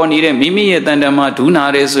ဖြစ်ပေါ်နေတဲ့မိမိရဲ့တန်တမှာဒူးနာ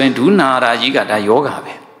တယ်ဆိုရင်ဒူးနာတာကြီးကဒါယောဂါ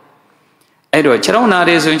ပဲအဲ့တော့ခြေထောက်နာတ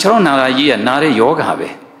ယ်ဆိုရင်ခြေထောက်နာတာကြီးကနာတဲ့ယောဂါပဲ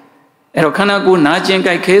အဲ့တော့ခန္ဓာကိုယ်နာကျင်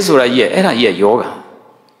ကြိုက်ခဲဆိုတာကြီးအဲ့ဒါကြီးကယောဂါ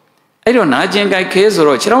အဲ့တော့နာကျင်ကြိုက်ခဲဆို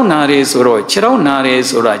တော့ခြေထောက်နာတယ်ဆိုတော့ခြေထောက်နာတယ်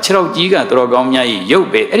ဆိုတာခြေထောက်ကြီးကတော်ကောင်းများကြီးရုပ်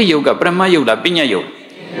ပဲအဲ့ဒီရုပ်ကပရမတ်ရုပ်လားပညာရုပ်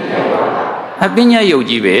ပညာရုပ်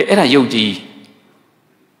ကြီးပဲအဲ့ဒါရုပ်ကြီး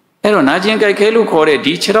အဲ့တော့နာကျင်ကြိုက်ခဲလို့ခေါ်တဲ့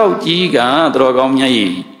ဒီခြေထောက်ကြီးကတော်ကောင်းများ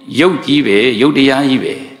ကြီးရုပ်ကြီးပဲရုပ်တရားကြီး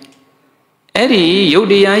ပဲအဲ့ဒီရုပ်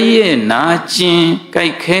တရားကြီးရဲ့နာကျင်ကြို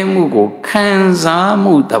က်ခဲမှုကိုခံစား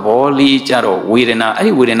မှုသဘောလေးကြတော့ဝေဒနာအဲ့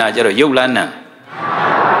ဒီဝေဒနာကြတော့ရုပ်လားနာ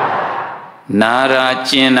နာရာ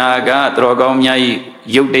ကျင်နာကတော်ကောင်းများကြီး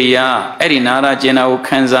ရုပ်တရားအဲ့ဒီနာရာကျင်နာကို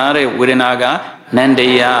ခံစားတဲ့ဝေဒနာကနန္တ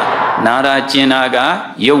ရားနာရာကျင်နာက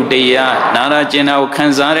ရုပ်တရားနာရာကျင်နာကိုခံ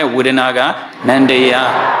စားတဲ့ဝေဒနာကနန္တရား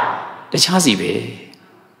တခြားစီပဲ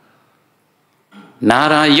နာ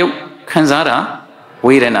ရာယုတ်ခံစားတာ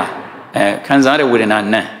ဝေဒနာခံစားတဲ့ဝေဒနာ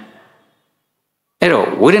နံအဲ့တော့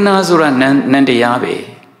ဝေဒနာဆိုတာနံတရားပဲ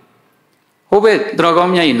ဟိုဘက်တော်ကော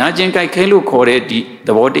င်းများကြီးနာကျင်ကြိုက်ခဲလို့ခေါ်တဲ့ဒီသ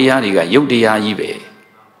ဘောတရားတွေကယုတ်တရားကြီးပဲ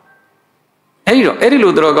အဲ့ဒီတော့အဲ့ဒီ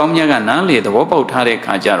လိုတော်ကောင်းများကနားလေသဘောပေါက်ထားတဲ့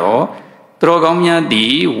ခါကျတော့တော်ကောင်းများဒီ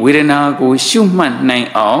ဝေဒနာကိုရှုမှတ်နိုင်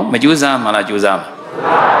အောင်မကြိုးစားမှလားကြိုးစားမှာ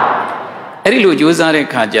အဲ့ဒီလိုကြိုးစားတဲ့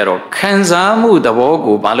ခါကျတော့ခံစားမှုသဘော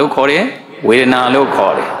ကိုဘာလို့ခေါ်တယ်ဝေဒနာလို့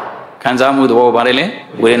ခေါ်တယ်ခံစားမှုသဘောဘာလဲလဲ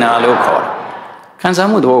ဝေဒနာလို့ခေါ်တယ်ခံစား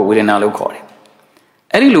မှုသဘောဝေဒနာလို့ခေါ်တယ်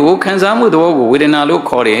အဲ့ဒီလိုခံစားမှုသဘောကိုဝေဒနာလို့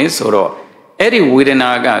ခေါ်တယ်ဆိုတော့အဲ့ဒီဝေဒနာ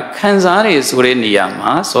ကခံစားရဆိုတဲ့နေရာ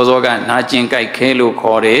မှာစောစောကနာကျင်ကြိုက်ခဲလို့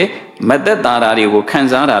ခေါ်တယ်မသက်တာဓာတွေကိုခံ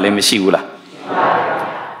စားတာလည်းမရှိဘူးလား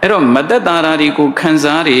အဲ့တော့မသက်တာဓာတွေကိုခံ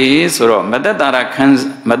စားရဆိုတော့မသက်တာ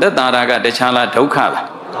ဓာကတခြားလားဒုက္ခလား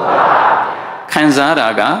ခံစားတာ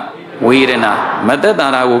ကဝေဒနာမသက်တာ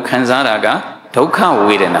ဓာကိုခံစားတာကဒုက္ခ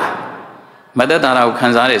ဝေဒနာမသက်တာဓာကိုခံ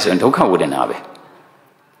စားရဆိုရင်ဒုက္ခဝေဒနာပဲ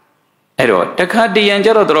အဲ့တော့တခါတရံကြ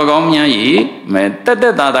တော့တော်ကောင်းများကြီးတ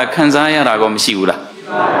က်တာခံစားရတာကောမရှိဘူးလား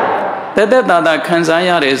တက်တာခံစားရ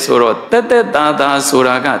တယ်ဆိုတော့တက်တာဆို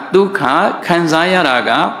တာကဒုက္ခခံစားရတာက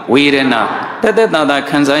ဝေဒနာတက်တာ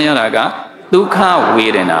ခံစားရတာကဒုက္ခဝေ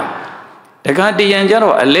ဒနာတခါတရံကြ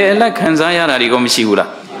တော့အလေအလတ်ခံစားရတာဒီကောမရှိဘူးလား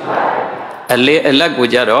အလေအလတ်ကို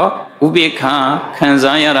ကြတော့ဥပိ္ပခခံ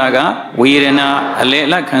စားရတာကဝေဒနာအလေအ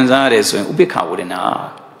လတ်ခံစားရတယ်ဆိုရင်ဥပိ္ပခဝေဒနာ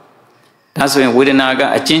ဒါဆိုရင်ဝေဒနာက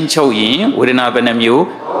အကျဉ်းချုပ်ရင်ဝေဒနာဘယ်နှမျိုး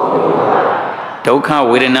ဒုက္ခ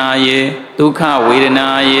ဝေဒနာရေဒုက္ခဝေဒနာ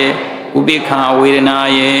ရေဥပိ္ပခဝေဒနာ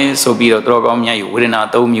ရေဆိုပြီးတော့တော်ကောင်းများယူဝေဒနာ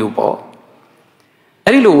၃မျိုးပေါ့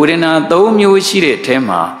အဲ့ဒီလိုဝေဒနာ၃မျိုးရှိတဲ့အထဲ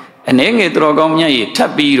မှာအနေငယ်တော်ကောင်းများယူထ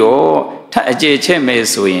ပ်ပြီးတော့ထပ်အကျယ်ချက်မဲ့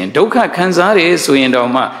ဆိုရင်ဒုက္ခခံစားရဆိုရင်တော့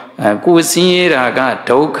မှကိုယ်ဆင်းရဲတာက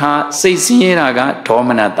ဒုက္ခစိတ်ဆင်းရဲတာကဒေါမ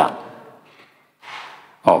နတ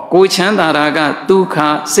ဟောကိုချမ်းသာတာကဒုက္ခ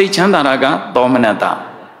စိတ်ချမ်းသာတာကဒေါမနတ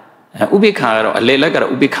ဥပိ္ပခကတော့အလေလက်က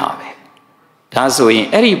တော့ဥပိ္ပခပဲဒါဆိုရင်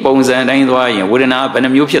အဲ့ဒီပုံစံတိုင်းသွားရင်ဝေဒနာဘယ်နှ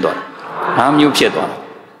မျိုးဖြစ်သွားလဲ၅မျိုးဖြစ်သွားတယ်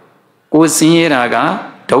ကိုဆင်းရဲတာက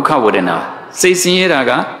ဒုက္ခဝေဒနာ စိတ်ဆင်းရဲတာ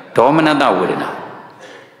ကဒေါမနတဝေဒနာ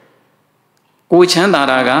ကိုယ်ချမ်းသာ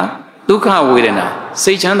တာကဒုက္ခဝေဒနာ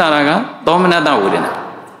စိတ်ချမ်းသာတာကဒေါမနတဝေဒနာ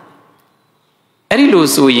အဲ့ဒီလို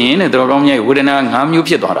ဆိုရင်တဲ့တော်ကောင်းမြတ်ဝေဒနာ၅မျိုး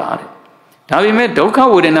ဖြစ်သွားတာတဲ့ဒါပေမဲ့ဒုက္ခ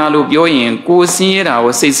ဝေဒနာလို့ပြောရင်ကိုယ်ဆင်းရဲတာ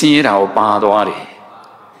ကိုစိတ်ဆင်းရဲတာကိုပါသွားတယ်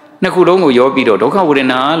နှစ်ခုလုံးကိုရောပြီးတော့ဒုက္ခဝေဒ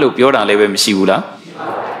နာလို့ပြောတာလည်းပဲမရှိဘူးလား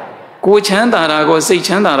ကိုယ်ချမ်းသာတာကိုစိတ်ချ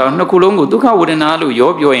မ်းသာတာနှစ်ခုလုံးကိုဒုက္ခဝေဒနာလို့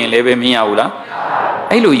ရောပြောရင်လည်းပဲမရဘူးလား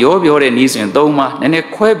အဲ့လိုရောပြောတဲ့နည်းဆိုရင်၃ပါးနည်းနည်း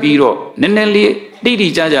ခွဲပြီးတော့နည်းနည်းလေးတိတိ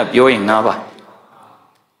ကျကျပြောရင်၅ပါး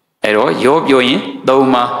အဲ့တော့ရောပြောရင်၃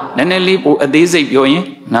ပါးနည်းနည်းလေးပိုအသေးစိတ်ပြောရင်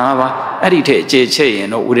၅ပါးအဲ့ဒီထက်အခြေချက်ရင်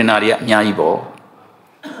တော့ဝေဒနာတွေကအများကြီးပေါ့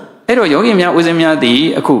အဲ့တော့ယောဂီများဦးဇင်းများသည်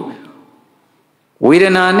အခုဝေဒ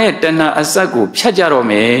နာနဲ့တဏှာအစက်ကိုဖြတ်ကြတော့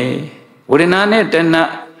မယ်ဝေဒနာနဲ့တဏှာ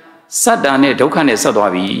စက်တာနဲ့ဒုက္ခနဲ့ဆက်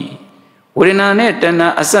သွားပြီဝေဒနာနဲ့တဏှာ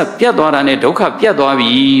အစက်ပြတ်သွားတာနဲ့ဒုက္ခပြတ်သွားပြီ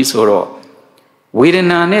ဆိုတော့ဝေဒ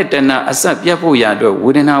နာနဲ့တဏှာအစက်ပြတ်ဖို့ရအတွက်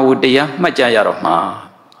ဝေဒနာကိုတရားမှတ်ကြရတော့မှာ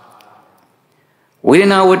ဝေဒ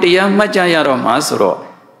နာကိုတရားမှတ်ကြရတော့မှာဆိုတော့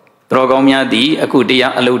တော်ကောင်းများသည်အခုတ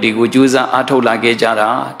ရားအလုပ်တွေကိုကြိုးစားအားထုတ်လာခဲ့ကြတာ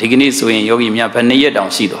ဒီကနေ့ဆိုရင်ယောဂီများဘယ်နှစ်ရက်တော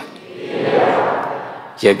င်ရှိသွား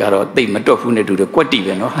ရက်ကတော့သိမတွက်ဘူးနဲ့တူတယ်ကွက်တိ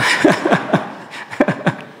ပဲနော်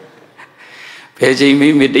ဘယ်ချိန်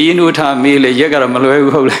မေးမေးတရင်တို့ထားမေးလေရက်ကတော့မလွယ်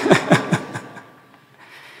ဘူးဟုတ်လား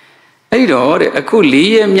အဲ့တော့တဲ့အခု၄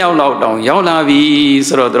ရက်မြောက်တော့တောင်ရောက်လာပြီ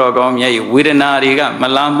ဆိုတော့တော်ကောင်းမြတ်ဝေဒနာတွေကမ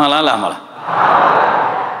လားမလားမလား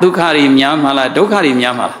ဒုက္ခတွေများမလားဒုက္ခတွေ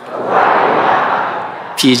များမလား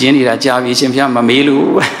ဖြည့်ခြင်းနေတာကြာပြီရှင်ဖျားမမေးလို့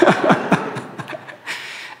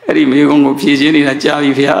အဲ့ဒီမေကုန်းကိုဖြည့်ခြင်းနေတာကြာ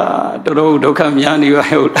ပြီဖျားတော်တော်ဒုက္ခများနေပါ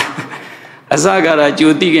ဟုတ်လားအစကရာ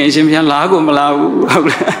ကြိုတိခင်ရှင်ဖျားလားကိုမလားဘူးဟုတ်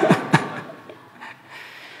လား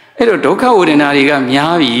အဲ့တော့ဒုက္ခဝေဒနာတွေက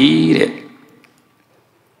များပြီတဲ့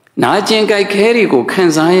နာကျင်ကြိုက်ခဲတွေကိုခံ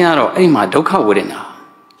စားရတော့အဲ့မှာဒုက္ခဝေဒနာ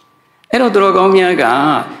အဲ့တော့တော်ကောင်းများက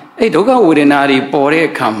အဲ့ဒုက္ခဝေဒနာတွေပေါ်တဲ့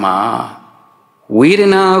အခါမှာဝေဒ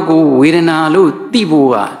နာကိုဝေဒနာလို့သိဖို့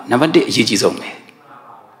ကနံပါတ်1အရေးကြီးဆုံးပဲ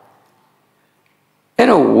အဲ့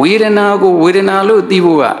တော့ဝေဒနာကိုဝေဒနာလို့သိ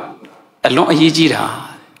ဖို့ကအလွန်အရေးကြီးတာ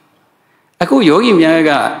အခုယောဂီများ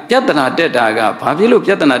ကပြဿနာတက်တာကဘာဖြစ်လို့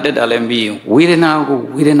ပြဿနာတက်တာလဲမပြီးဝေဒနာကို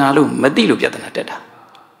ဝေဒနာလို့မသိလို့ပြဿနာတက်တာ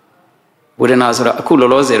ဝေဒနာဆိုတော့အခုလော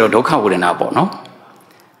လောဆယ်တော့ဒုက္ခဝေဒနာပေါ့နော်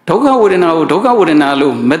ဒုက္ခဝေဒနာကိုဒုက္ခဝေဒနာ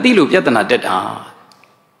လို့မသိလို့ပြဿနာတက်တာ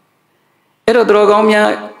အဲ့တော့တော်ကောင်းများ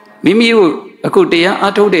မိမိကိုအခုတရားအ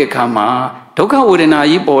ထုတ်တဲ့အခါမှာဒုက္ခဝေဒနာ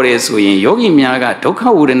ကြီးပေါ်တယ်ဆိုရင်ယောဂီများကဒုက္ခ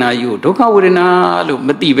ဝေဒနာကြီးကိုဒုက္ခဝေဒနာလို့မ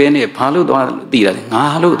သိဘဲနဲ့ဘာလို့သွားသိတာလဲငါ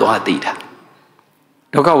လို့သွားသိတာ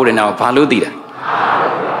ဒုက္ခဝေဒနာကိုဘာလို့သိတာ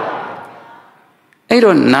အဲ့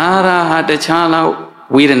တော့နာရာဟာတခြားလား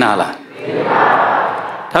ဝေဒနာလား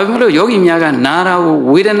ဒါပေမဲ့လို့ယောဂီများကနာရာကို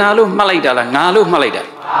ဝေဒနာလို့မှတ်လိုက်တာလားငါလို့မှတ်လိုက်တာ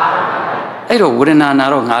အဲ့တော့ဝေဒနာနာ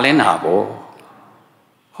တော့ငါလဲနာပေါ့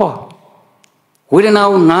ဟောဝေဒနာ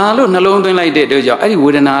ကိုငါလို့နှလုံးသွင်းလိုက်တဲ့အတွက်ကြောင့်အဲ့ဒီဝေ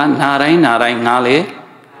ဒနာနာတိုင်းငါလေ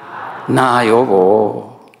နာရောပေါ့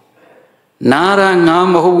နာရာငါ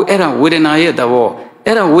မဟုတ်ဘူးအဲ့ဒါဝေဒနာရဲ့သဘော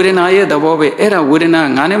အဲ့ဒါဝေဒနာရဲ့သဘောပဲအဲ့ဒါဝေဒနာ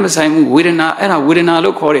ငါနဲ့မဆိုင်ဘူးဝေဒနာအဲ့ဒါဝေဒနာ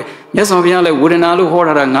လို့ခေါ်တယ်မြတ်စွာဘုရားလည်းဝေဒနာလို့ဟော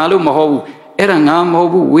တာငါလို့မဟုတ်ဘူးအဲ့ဒါငါမဟုတ်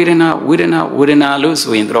ဘူးဝေဒနာလို့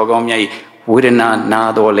ဆိုရင်တော်ကောင်းမြတ်ကြီးဝေဒနာနာ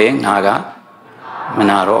တော်လဲငါကမ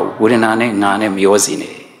နာတော့ဝေဒနာနဲ့ငါနဲ့မရောစီနေ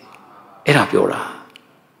အဲ့ဒါပြောတာ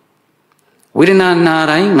ဝေဒနာနာ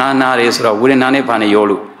တိုင်းငါနာတယ်ဆိုတော့ဝေဒနာနဲ့ဘာနဲ့ရော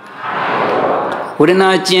လို့ဝေဒနာ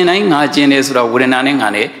ကျင်တိုင်းငါကျင်တယ်ဆိုတော့ဝေဒနာနဲ့ငါ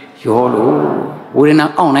နဲ့ရောလို့ဝေဒနာ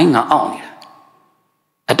အောင့်တိုင်းငါအောင့်နေတာ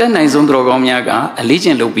အတက်နိုင်ဆုံးတော်ကောင်းများကအလေးကျ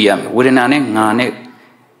င့်လုပ်ပြရမယ်ဝေဒနာနဲ့ငါနဲ့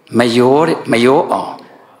မရောအောင်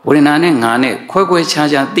ဝေဒနာနဲ့ငါနဲ့ခွဲခြား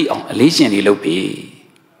သိအောင်အလေးကျင့်လေးလုပ်ပြီ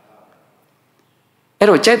အဲ့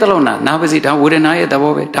တော့ကြိုက်တဲ့လောက်နာပါစေဒါဝေဒနာရဲ့သ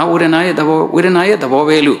ဘောပဲဒါဝေဒနာရဲ့သဘော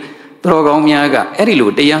ပဲလို့တော်ကောင်းများကအဲ့ဒီလို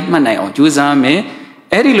တရားမှတ်နိုင်အောင်ကြိုးစားမယ်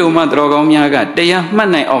အဲ့ဒီလိုမှတော်ကောင်းများကတရားမှတ်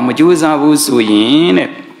နိုင်အောင်မကြိုးစားဘူးဆိုရင်တဲ့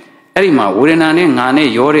အဲ့ဒီမှာဝေဒနာနဲ့ငါနဲ့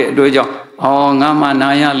ရောတဲ့အတွက်ကြောင့်ငါမှနာ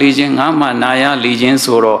ရလေခြင်းငါမှနာရလေခြင်း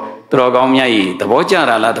ဆိုတော့တော်ကောင်းများကြီးသဘောကျ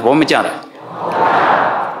တာလားသဘောမကျတာ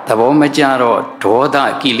သဘောမကျတော့ဒေါသ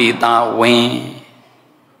ကိလေသာဝင်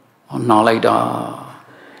နှောင်းလိုက်တော့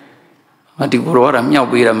ဒီကိုယ်တော်ကမြောက်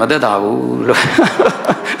ပေးတာမသက်တာဘူးလို့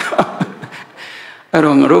အဲ့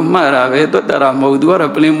တော့ငါတို့မှတ်တာပဲသွတ်တာမဟုတ်သူက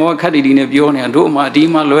တော့ပလင်မောခတ်တီနဲ့ပြောနေတာတို့မှဒီ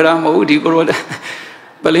မှလွယ်တာမဟုတ်ဒီကိုယ်တော်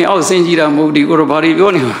ပလင်အောက်ဆင်းကြည့်တာမဟုတ်ဒီကိုယ်တော်ဘာတွေပြော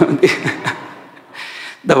နေမှာ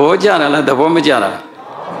သဘောကျတာလားသဘောမကျတာလား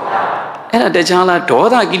အဲ့ဒါတခြားလားဒေါ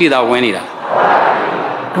သကိလေသာဝင်နေတာ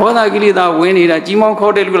ဒေါသကိလေသာဝင်နေတာကြီးမောင်း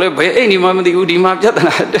ခေါ်တဲ့လူလည်းဘယ်အိမ်နေမှမသိဘူးဒီမှာပြဿ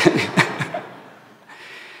နာတက်နေ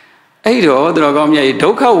အဲ့တော့တော်ကောင်းမြတ်ဒု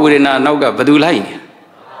က္ခဝေဒနာနောက်ကဘယ်သူလိုက်နေ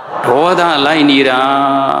ဒေါသလိုက်နေတာ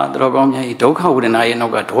တော်ကောင်းမြတ်ဒုက္ခဝေဒနာရဲ့နော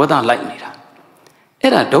က်ကဒေါသလိုက်နေတာ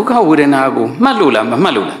Era Doka Wudanago, Malula,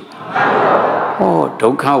 Mamalula. Oh,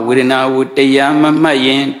 Doka Wudanago, Tayar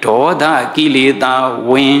Mayin, Toda, Gilida,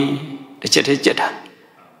 Win, the Cheta.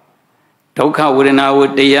 Doka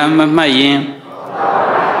Wudanago, Tayar Mayin,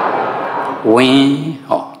 Win.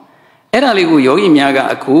 Oh, Era Ligu Yogi Miaga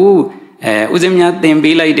Aku, Uzemia, then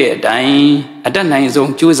be like that, dying, at that night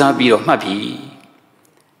zone, choose a bit of Mapi.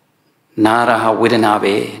 Nara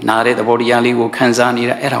Widanabe, Nare the Bodiali will Kanzani,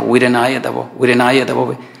 era Widanaya the Widanaya the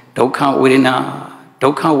Boy, Doka Widana,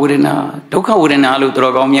 Doka Widana, Doka Widanalu,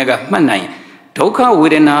 Drogomiaga, Manai, Doka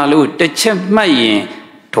Widanalu, the Chem Mayin,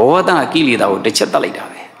 Toda Gilida, the Chetalida.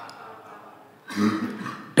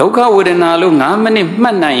 Doka Widanalu, Namani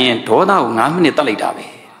Manai, Toda, Namani Talidabe.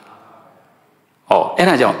 Oh,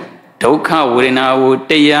 era John, Doka Widanawu,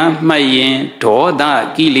 Tayar Mayin,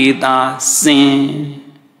 Toda Gilida, Sin.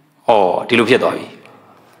 Oh, Tilupia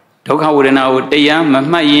Doka Wudana, Tayar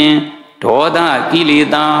Mayin, Toda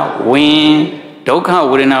Gilida, Win, Doka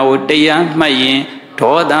Wudana, Tayar Mayin,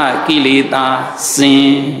 Toda Gilida,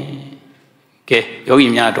 Sin. Okay,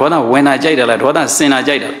 Yogimia, Toda, when I jadal, Toda, Sin, I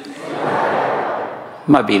jadal.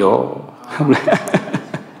 Mabiro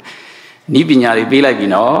Nibinyari be like you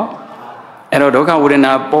know. And Doka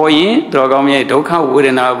Wudana, boy, Drogomia, Doka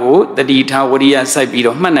Wudana, the Dita Wudia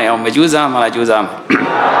Sabido, Manay, Majuza, Malajuza.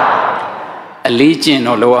 A legion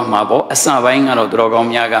or lower marble, a saving out of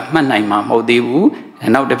Drogomiaga, Manaima, Modibu,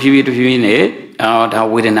 and now the PV to Pivine, out how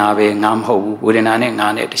Widanabe, Namho, Widanane,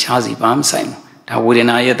 Nane, the Shazi Bam Sim, how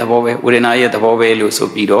Widanaya the Bobe, Widanaya the Bobe,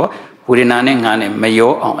 Lusopido, Widanane, Nane,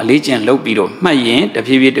 Mayo, or a legion Lopido, Mayin, the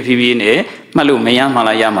PV to Pivine, Malu,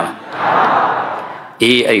 Mayamala Yamala.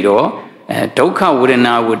 E. Aido, Doka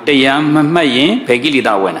Wudana would Tayar Mayin,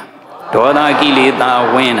 Pegilida winner. Doda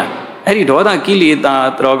Gilida winner. Eddie Doda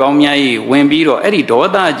Gilida, Drogomia, Wimbiro, Eddie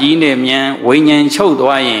Doda Gine Mian, Winyan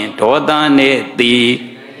Chodwain, Doda Ne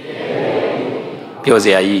the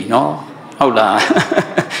Piozia, no? Hola.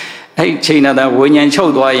 Hey, China, that Winyan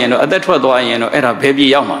Chodwain, or that Rodwain, or a baby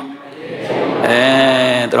Yama.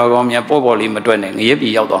 Drogomia, Poboli, Madwening,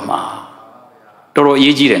 Yebi Yodoma. Toro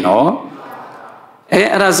Yiji, no?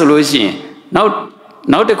 A solution. Now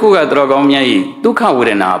the Kuga Drogomia, Duka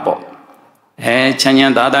Wudanabo.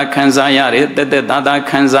 Chanyan Dada Kanzayare, the Dada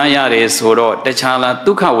Kanzayare Suro, the Chala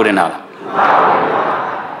Duka Wudana.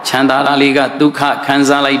 Chandara Liga, Duka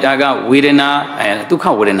Kanzala Daga, Widena, and Duka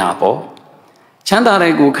Wudanabo.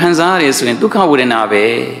 Chandaregu Kanzares in Duka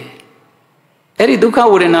Wudanabe. Eri Duka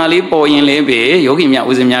Wudanali, boy in Lebe, Yogimia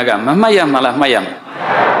Uzimiaga, Mamaya Malamayam.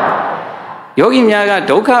 Yogimia,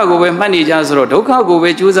 Doka go with Manijazro, Doka go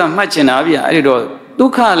with Juza Machinavia, Arido.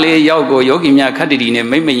 Duka le Yogo Yogimia Kadine,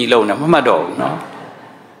 Mimi Lona, Mamado, no?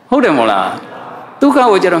 Hold them all. Duka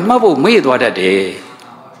was a mabo made what a day.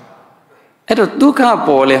 At a Duka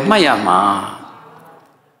pole, Mayama.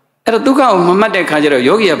 At a Duka, Mamade Kajero,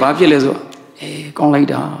 Yogi, a Bapilezo. Eh, gone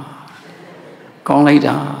later. Gone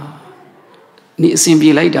later. Need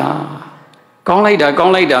simply later. Gone later,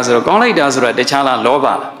 so gone later, so the Chala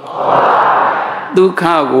Loba.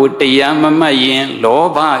 Duka would Tayar Mayin,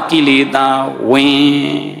 Loba Gilida,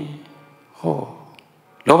 Win. Oh,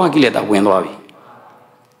 Loba Gilida, Win Lobby.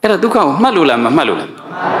 Era Duka, Malula, Malula.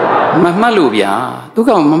 Malubia,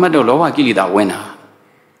 Duka, Mamado, Loba Gilida, winner.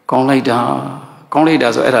 Gone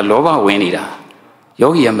later, so era Loba Winida.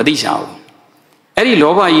 Yogi and Madisha. Eddie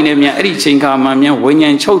Loba Inemia, Eddie Chinka, Mamia,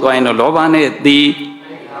 Winyan Chodwa, and Loba ne the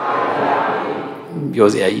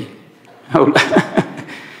Yosei.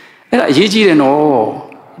 Era Yiji no.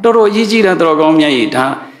 Doro Yiji and Drogomia,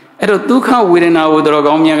 Edo Duka Widena would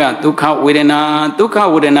Drogomia, Duka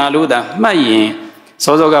Widena Luda, Mayin,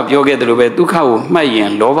 Sozoga Yoga Drube, Duka,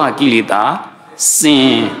 Mayin, Lova Gilida,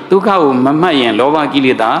 Sin, Duka, Mayin, Lova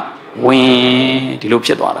Gilida, Win,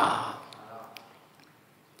 Dilupchedwara.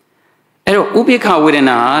 Edo Ubika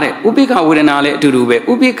Widena to Dube,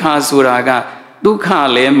 Ubika Suraga, Duka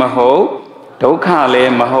le Maho, Doka le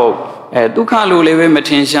Maho. Duka leve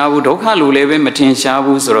matin shabu, Doka leve matin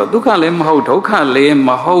shabu, so Duka le Maho, Doka le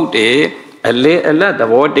Maho de a let the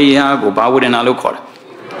water go baward and alukor.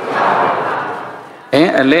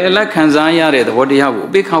 A la Kanzaya, the water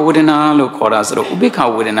Ubika would an alukora, so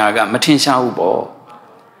Ubika would an aga, matin shabu.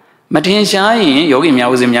 Matin shai, Yogi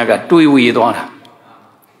Miauzimiaga, 2 weed water.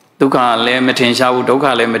 Duka le matin shabu,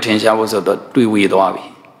 Doka le matin shabu, so the 2 weed wabi.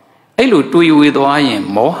 Elu 2 weed wine,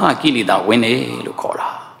 Moha Gilida, win a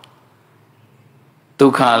lukora.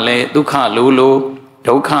 Duka Lulu,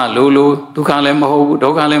 Duka le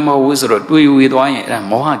Maho, so do with wine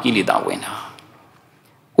and Moha Gilida winner.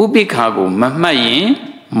 Ubikago, Mamayin,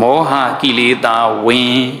 Moha Gilida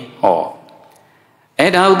win. Oh.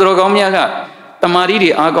 Ed out Drogomiaga,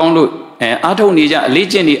 Tamaridi Agonlu, အာထုံနေကြအလေး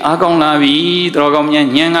ကျင့်နေအားကောင်းလာပြီတော်ကောင်းများ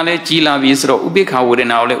ဉာဏ်ကလည်းကြီးလာပြီဆိုတော့ဥပိ္ပခာဝေဒ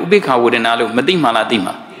နာကိုလည်းဥပိ္ပခာဝေဒနာလို့မသိမှလားသိ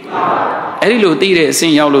မှာအဲ့ဒီလိုသိတဲ့အစ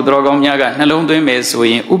ဉ်ရောက်လို့တော်ကောင်းများကနှလုံးသွင်းမယ်ဆို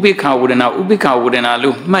ရင်ဥပိ္ပခာဝေဒနာဥပိ္ပခာဝေဒနာ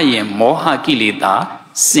လို့မှတ်ရင်မောဟကိလေသာ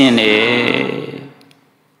စင်တယ်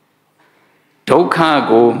ဒုက္ခ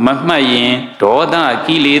ကိုမမှတ်ရင်ဒေါသ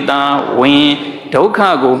ကိလေသာဝင်ဒုက္ခ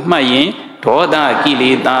ကိုမှတ်ရင်ဒေါသကိ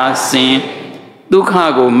လေသာစင်ဒုက္ခ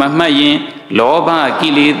ကိုမမှတ်ရင်လောဘကိ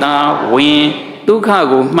လေသာဝင်ဒုက္ခ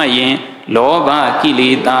ကိုမှတ်ရင်လောဘကိလေ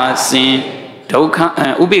သာစင်ဒုက္ခ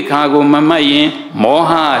ဥပိ္ပခာကိုမမှတ်ရင်မော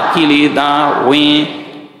ဟကိလေသာဝင်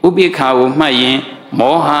ဥပိ္ပခာကိုမှတ်ရင်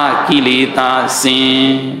မောဟကိလေသာစင်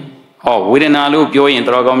ဟောဝေဒနာလို့ပြောရင်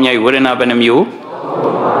တော်ကောင်းမြတ်ဝေဒနာဘယ်နှမျိုး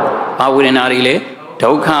ဘာဝေဒနာတွေလဲ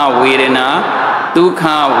ဒုက္ခဝေဒနာဒုက္ခ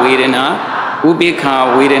ဝေဒနာဥပိ္ပခာ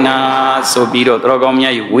ဝေဒနာဆိုပြီးတော့တော်ကောင်းမြ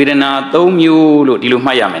တ်ဝေဒနာ၃မျိုးလို့ဒီလို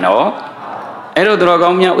မှတ်ရမယ်နော်အဲ့တော့တော်ကော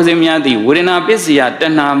င်းမြတ်ဥစဉ်များသည်ဝေဒနာပစ္စယတ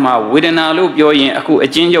ဏှာမှာဝေဒနာလို့ပြောရင်အခုအ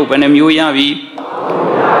ချင်းချုပ်ဘယ်နှမျိုးရပြီ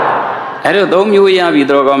အဲ့တော့၃မျိုးရပြီ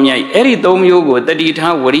တော်ကောင်းမြတ်အဲ့ဒီ၃မျိုးကိုတတိ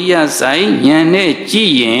ထားဝရိယဆိုင်ဉာဏ်နဲ့ကြ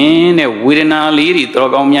ည့်ရင်တဲ့ဝေဒနာလေးတွေ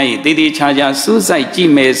တော်ကောင်းမြတ်တည်တည်ချာချာစူးစိုက်ကြ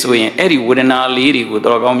ည့်မယ်ဆိုရင်အဲ့ဒီဝေဒနာလေးတွေကို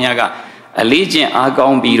တော်ကောင်းမြတ်ကအလေးကျင့်အားကော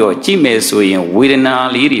င်းပြီးတော့ကြည့်မယ်ဆိုရင်ဝေဒနာ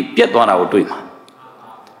လေးတွေပြတ်သွားတာကိုတွေ့မှာ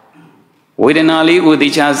ဝေဒနာလေးကိုတ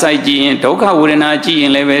ရားစိုက်ကြည့်ရင်ဒုက္ခဝေဒနာကြည့်ရ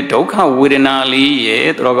င်လည်းပဲဒုက္ခဝေဒနာလေး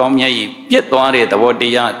ရဲ့တော်ကောင်းမြတ်ကြီးပြတ်သွားတဲ့သဘောတ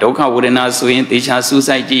ရားဒုက္ခဝေဒနာဆိုရင်တရားစူး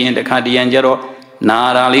စိုက်ကြည့်ရင်တခါတရံကျတော့နာ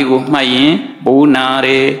တာလေးကိုမှတ်ရင်ပိုးနာတ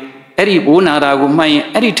ယ်အဲ့ဒီပိုးနာတာကိုမှတ်ရင်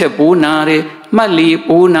အဲ့ဒီထက်ပိုးနာတယ်မှတ်လီ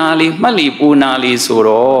ပိုးနာလေးမှတ်လီပိုးနာလေးဆို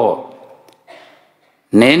တော့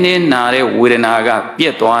နည်းနည်းနာတဲ့ဝေဒနာကပြ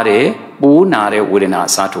တ်သွားတယ်ပိုးနာတဲ့ဝေဒနာ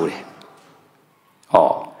အစားထိုးတယ်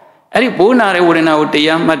ဟောအဲ့ဒီပိုးနာတဲ့ဝေဒနာကိုတ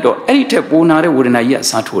ရားမှတ်တော့အဲ့ဒီထက်ပိုးနာတဲ့ဝေဒနာကြီးအ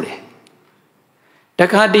စားထိုးတယ်တ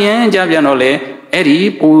ခါတရံကြပြန်တော့လေအဲ့ဒီ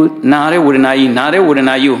ပိုးနာတဲ့ဝေဒနာကြီးနာတဲ့ဝေဒ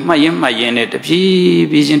နာကြီးကိုမှတ်ရင်နဲ့တဖြည်း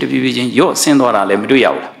ဖြည်းချင်းရော့ဆင်းသွားတာလည်းမတွေ့ရ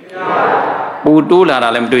ဘူးလားပိုးတိုးလာတာ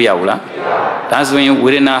လည်းမတွေ့ရဘူးလားဒါဆိုရင်ဝေ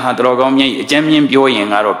ဒနာဟာတော်ကောင်းမြတ်အကျဉ်းမြင့်ပြောရင်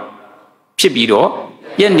ကတော့ဖြစ်ပြီးတော့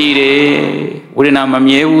ပြည့်နေတယ်ဝေဒနာမ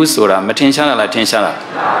မြဲဘူးဆိုတာမထင်ရှားလားထင်ရှားလား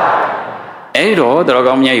အဲ့တော့တော်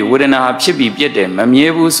ကောင်းမြတ်ဝေဒနာဟာဖြစ်ပြီးပြည့်တယ်မမြဲ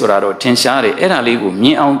ဘူးဆိုတာတော့ထင်ရှားတယ်အဲ့ဒါလေးကိုမြ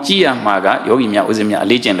င်အောင်ကြည့်ရမှာကယောဂီများဥစဉ်များအ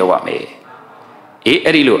လေးကျင့်လုပ်ရမယ်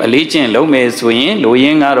အဲ့ဒီလိုအလေးကျင့်လုပ်မယ်ဆိုရင်လိုရ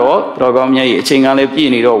င်းကတော့တော်ကောင်းမြတ်အချိန်ကလည်းပြည့်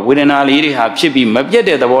နေတော့ဝေဒနာလေးတွေဟာဖြစ်ပြီးမပြည့်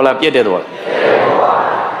တဲ့သဘောလားပြည့်တဲ့သဘောလား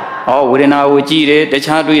ဟောဝေဒနာကိုကြည့်တယ်တ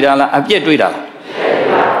ခြားတွေ့တာလားအပြည့်တွေ့တာလား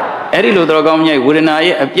အဲ့ဒီလိုတော်ကောင်းမြတ်ဝေဒနာ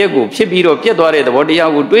ရဲ့အပြည့်ကိုဖြစ်ပြီးတော့ပြည့်သွားတဲ့သဘောတ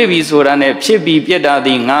ရားကိုတွေးပြီးဆိုတာနဲ့ဖြစ်ပြီးပြည့်တာသ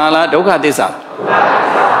ည်ငါလားဒုက္ခသစ္စာ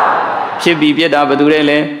ဖြစ်ပြီးပြည့်တာဘယ်သူလဲ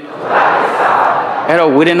အဲ့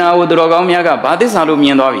တော့ဝေဒနာကိုတော်ကောင်းမြတ်ကဘာသစ္စာလို့မြ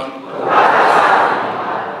င်သွားပြီ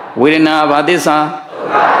ဝေဒနာဘာသစ္စာ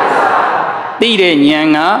သိတဲ့ဉာဏ်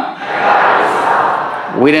က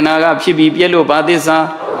ဝေဒနာကဖြစ်ပြီးပြည့်လို့ဘာသစ္စာ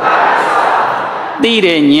သိ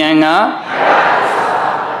တဲ့ဉာဏ်က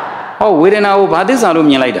ဟောဝေဒနာကိုဘာသစ္စာလို့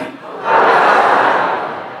မြင်လိုက်တာ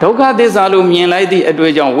ဒုက္ခသစ္စာလို့မြင်လိုက်သည့်အ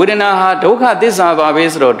တွေ့အကြုံဝေဒနာဟာဒုက္ခသစ္စာပါပဲ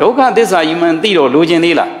ဆိုတော့ဒုက္ခသစ္စာကြီးမှန်သိတော့လိုချင်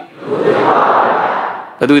သေးလား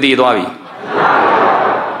ဘယ်သူသိသွားပြီ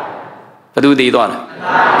ဘယ်သူသိသွားလဲ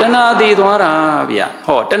တဏှာသိသွားတာဗျ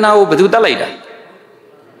ဟောတဏှာကိုဘယ်သူတတ်လိုက်တာ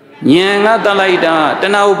ဉာဏ်ကတတ်လိုက်တာတ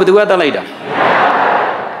ဏှာကိုဘယ်သူကတတ်လိုက်တာ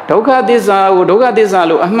ဒုက္ခသစ္စာကိုဒုက္ခသစ္စာ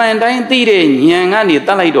လို့အမှန်တိုင်းသိတဲ့ဉာဏ်ကနေတ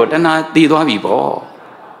တ်လိုက်တော့တဏှာသိသွားပြီပေါ့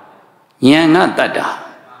ဉာဏ်ကတတ်တာ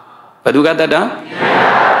ဘယ်သူကတတ်တာ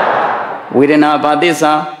ဝေဒနာဘာသစ္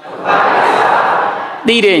စာ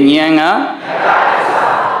သိတဲ့ဉာဏ်က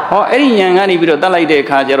ဟောအဲ့ဒီဉာဏ်ကနေပြီးတော့တတ်လိုက်တဲ့အ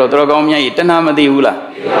ခါကျတော့တော်ကောင်းမြတ်ကြီးတဏှာမသိဘူးလား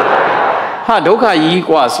ဟာဒုက္ခကြီး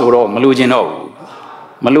กว่าဆိုတော့မလိုချင်တော့ဘူး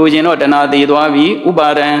မလိုချင်တော့တဏှာသိသွားပြီဥပါ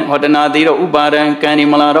ဒံဟောတဏှာသိတော့ဥပါဒံကံဒီ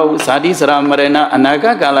မလာတော့ဇာတိစရမရဏအနာဂ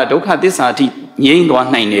တ်ကာလဒုက္ခသစ္စာတိငြိမ်းသွား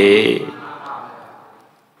နိုင်တယ်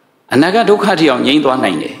အနာဂတ်ဒုက္ခတိအောင်ငြိမ်းသွား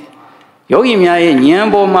နိုင်တယ်ယောဂီများရဲ့ဉာဏ်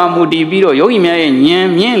ပေါ်မှာမူတည်ပြီးတော့ယောဂီများရဲ့ဉာဏ်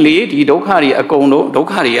မြင့်လေဒီဒုက္ခတွေအကုန်လုံးဒုက္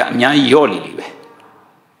ခတွေကအများကြီးရော့နေပြီပဲ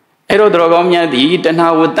အဲ့တော့တော်ကောင်းမြတ်ဒီတဏှာ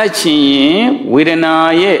ကိုတတ်ချင်ရင်ဝေဒနာ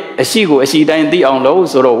ရဲ့အရှိကိုအရှိတိုင်းသိအောင်လုပ်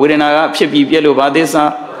ဆိုတော့ဝေဒနာကဖြစ်ပြီးပြည့်လို့ဘာသစ္စာ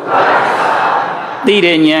သိ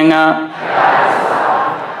တဲ့ဉာဏ်က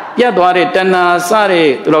ပြတ်သွားတဲ့တဏှာစတဲ့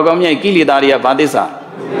တော်ကောင်းမြတ်ကိလေသာတွေကဘာသစ္စာ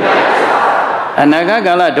အနာဂတ်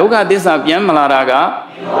ကာလဒုက္ခသစ္စာပြန်မလာတာက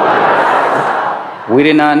ဝေဒ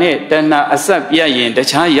နာနဲ့တဏှာအဆက်ပြတ်ရင်တ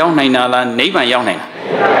ခြားရောက်နိုင်တာလားနိဗ္ဗာန်ရောက်နိုင်တာ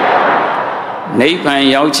နိဗ္ဗာန်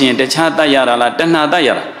ရောက်ခြင်းတခြားတတ်ရတာလားတဏှာတတ်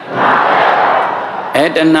ရတာ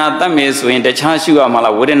တဏှာတတ်မယ်ဆိုရင်တခြားရှုရမှာ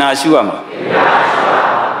လားဝေဒနာရှုရမှာ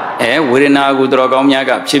ဝေဒနာကိုတော်ကောင်းများ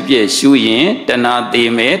ကဖြစ်ပြရှုရင်တဏှာ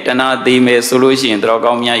သေးမယ်တဏှာသေးမယ်ဆိုလို့ရှိရင်တော်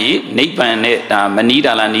ကောင်းများကြီးနိဗ္ဗာန်နဲ့ဒါမနီး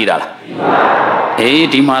တာလားနီးတာလား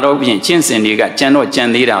ဒီမှာတော့ပြင်ကျင့်စဉ်တွေကကြံတော့ကြံ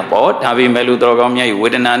သေးတာပေါ့ဒါပေမဲ့လူတော်ကောင်းများဝေ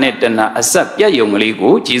ဒနာနဲ့တဏှာအဆက်ပြတ်ယုံကလေး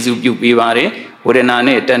ကိုကျေစုပြုပေးပါတယ်ဝေဒနာ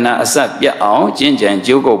နဲ့တဏှာအဆက်ပြတ်အောင်ကျင့်ကြံ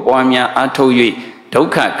ကြိုးကုပ်ပွားများအားထုတ်၍ဒု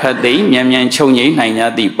က္ခခတ်သိမ်းမြန်မြန်ချုပ်ငြိမ်းနိုင်ကြ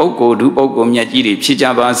သည့်ပုဂ္ဂိုလ်ဒုပုဂ္ဂိုလ်မြတ်ကြီးတွေဖြစ်ကြ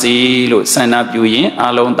ပါစေလို့ဆန္ဒပြုရင်အ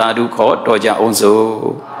လုံးသာဓုခေါ်တော်ကြအောင်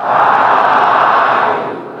စို့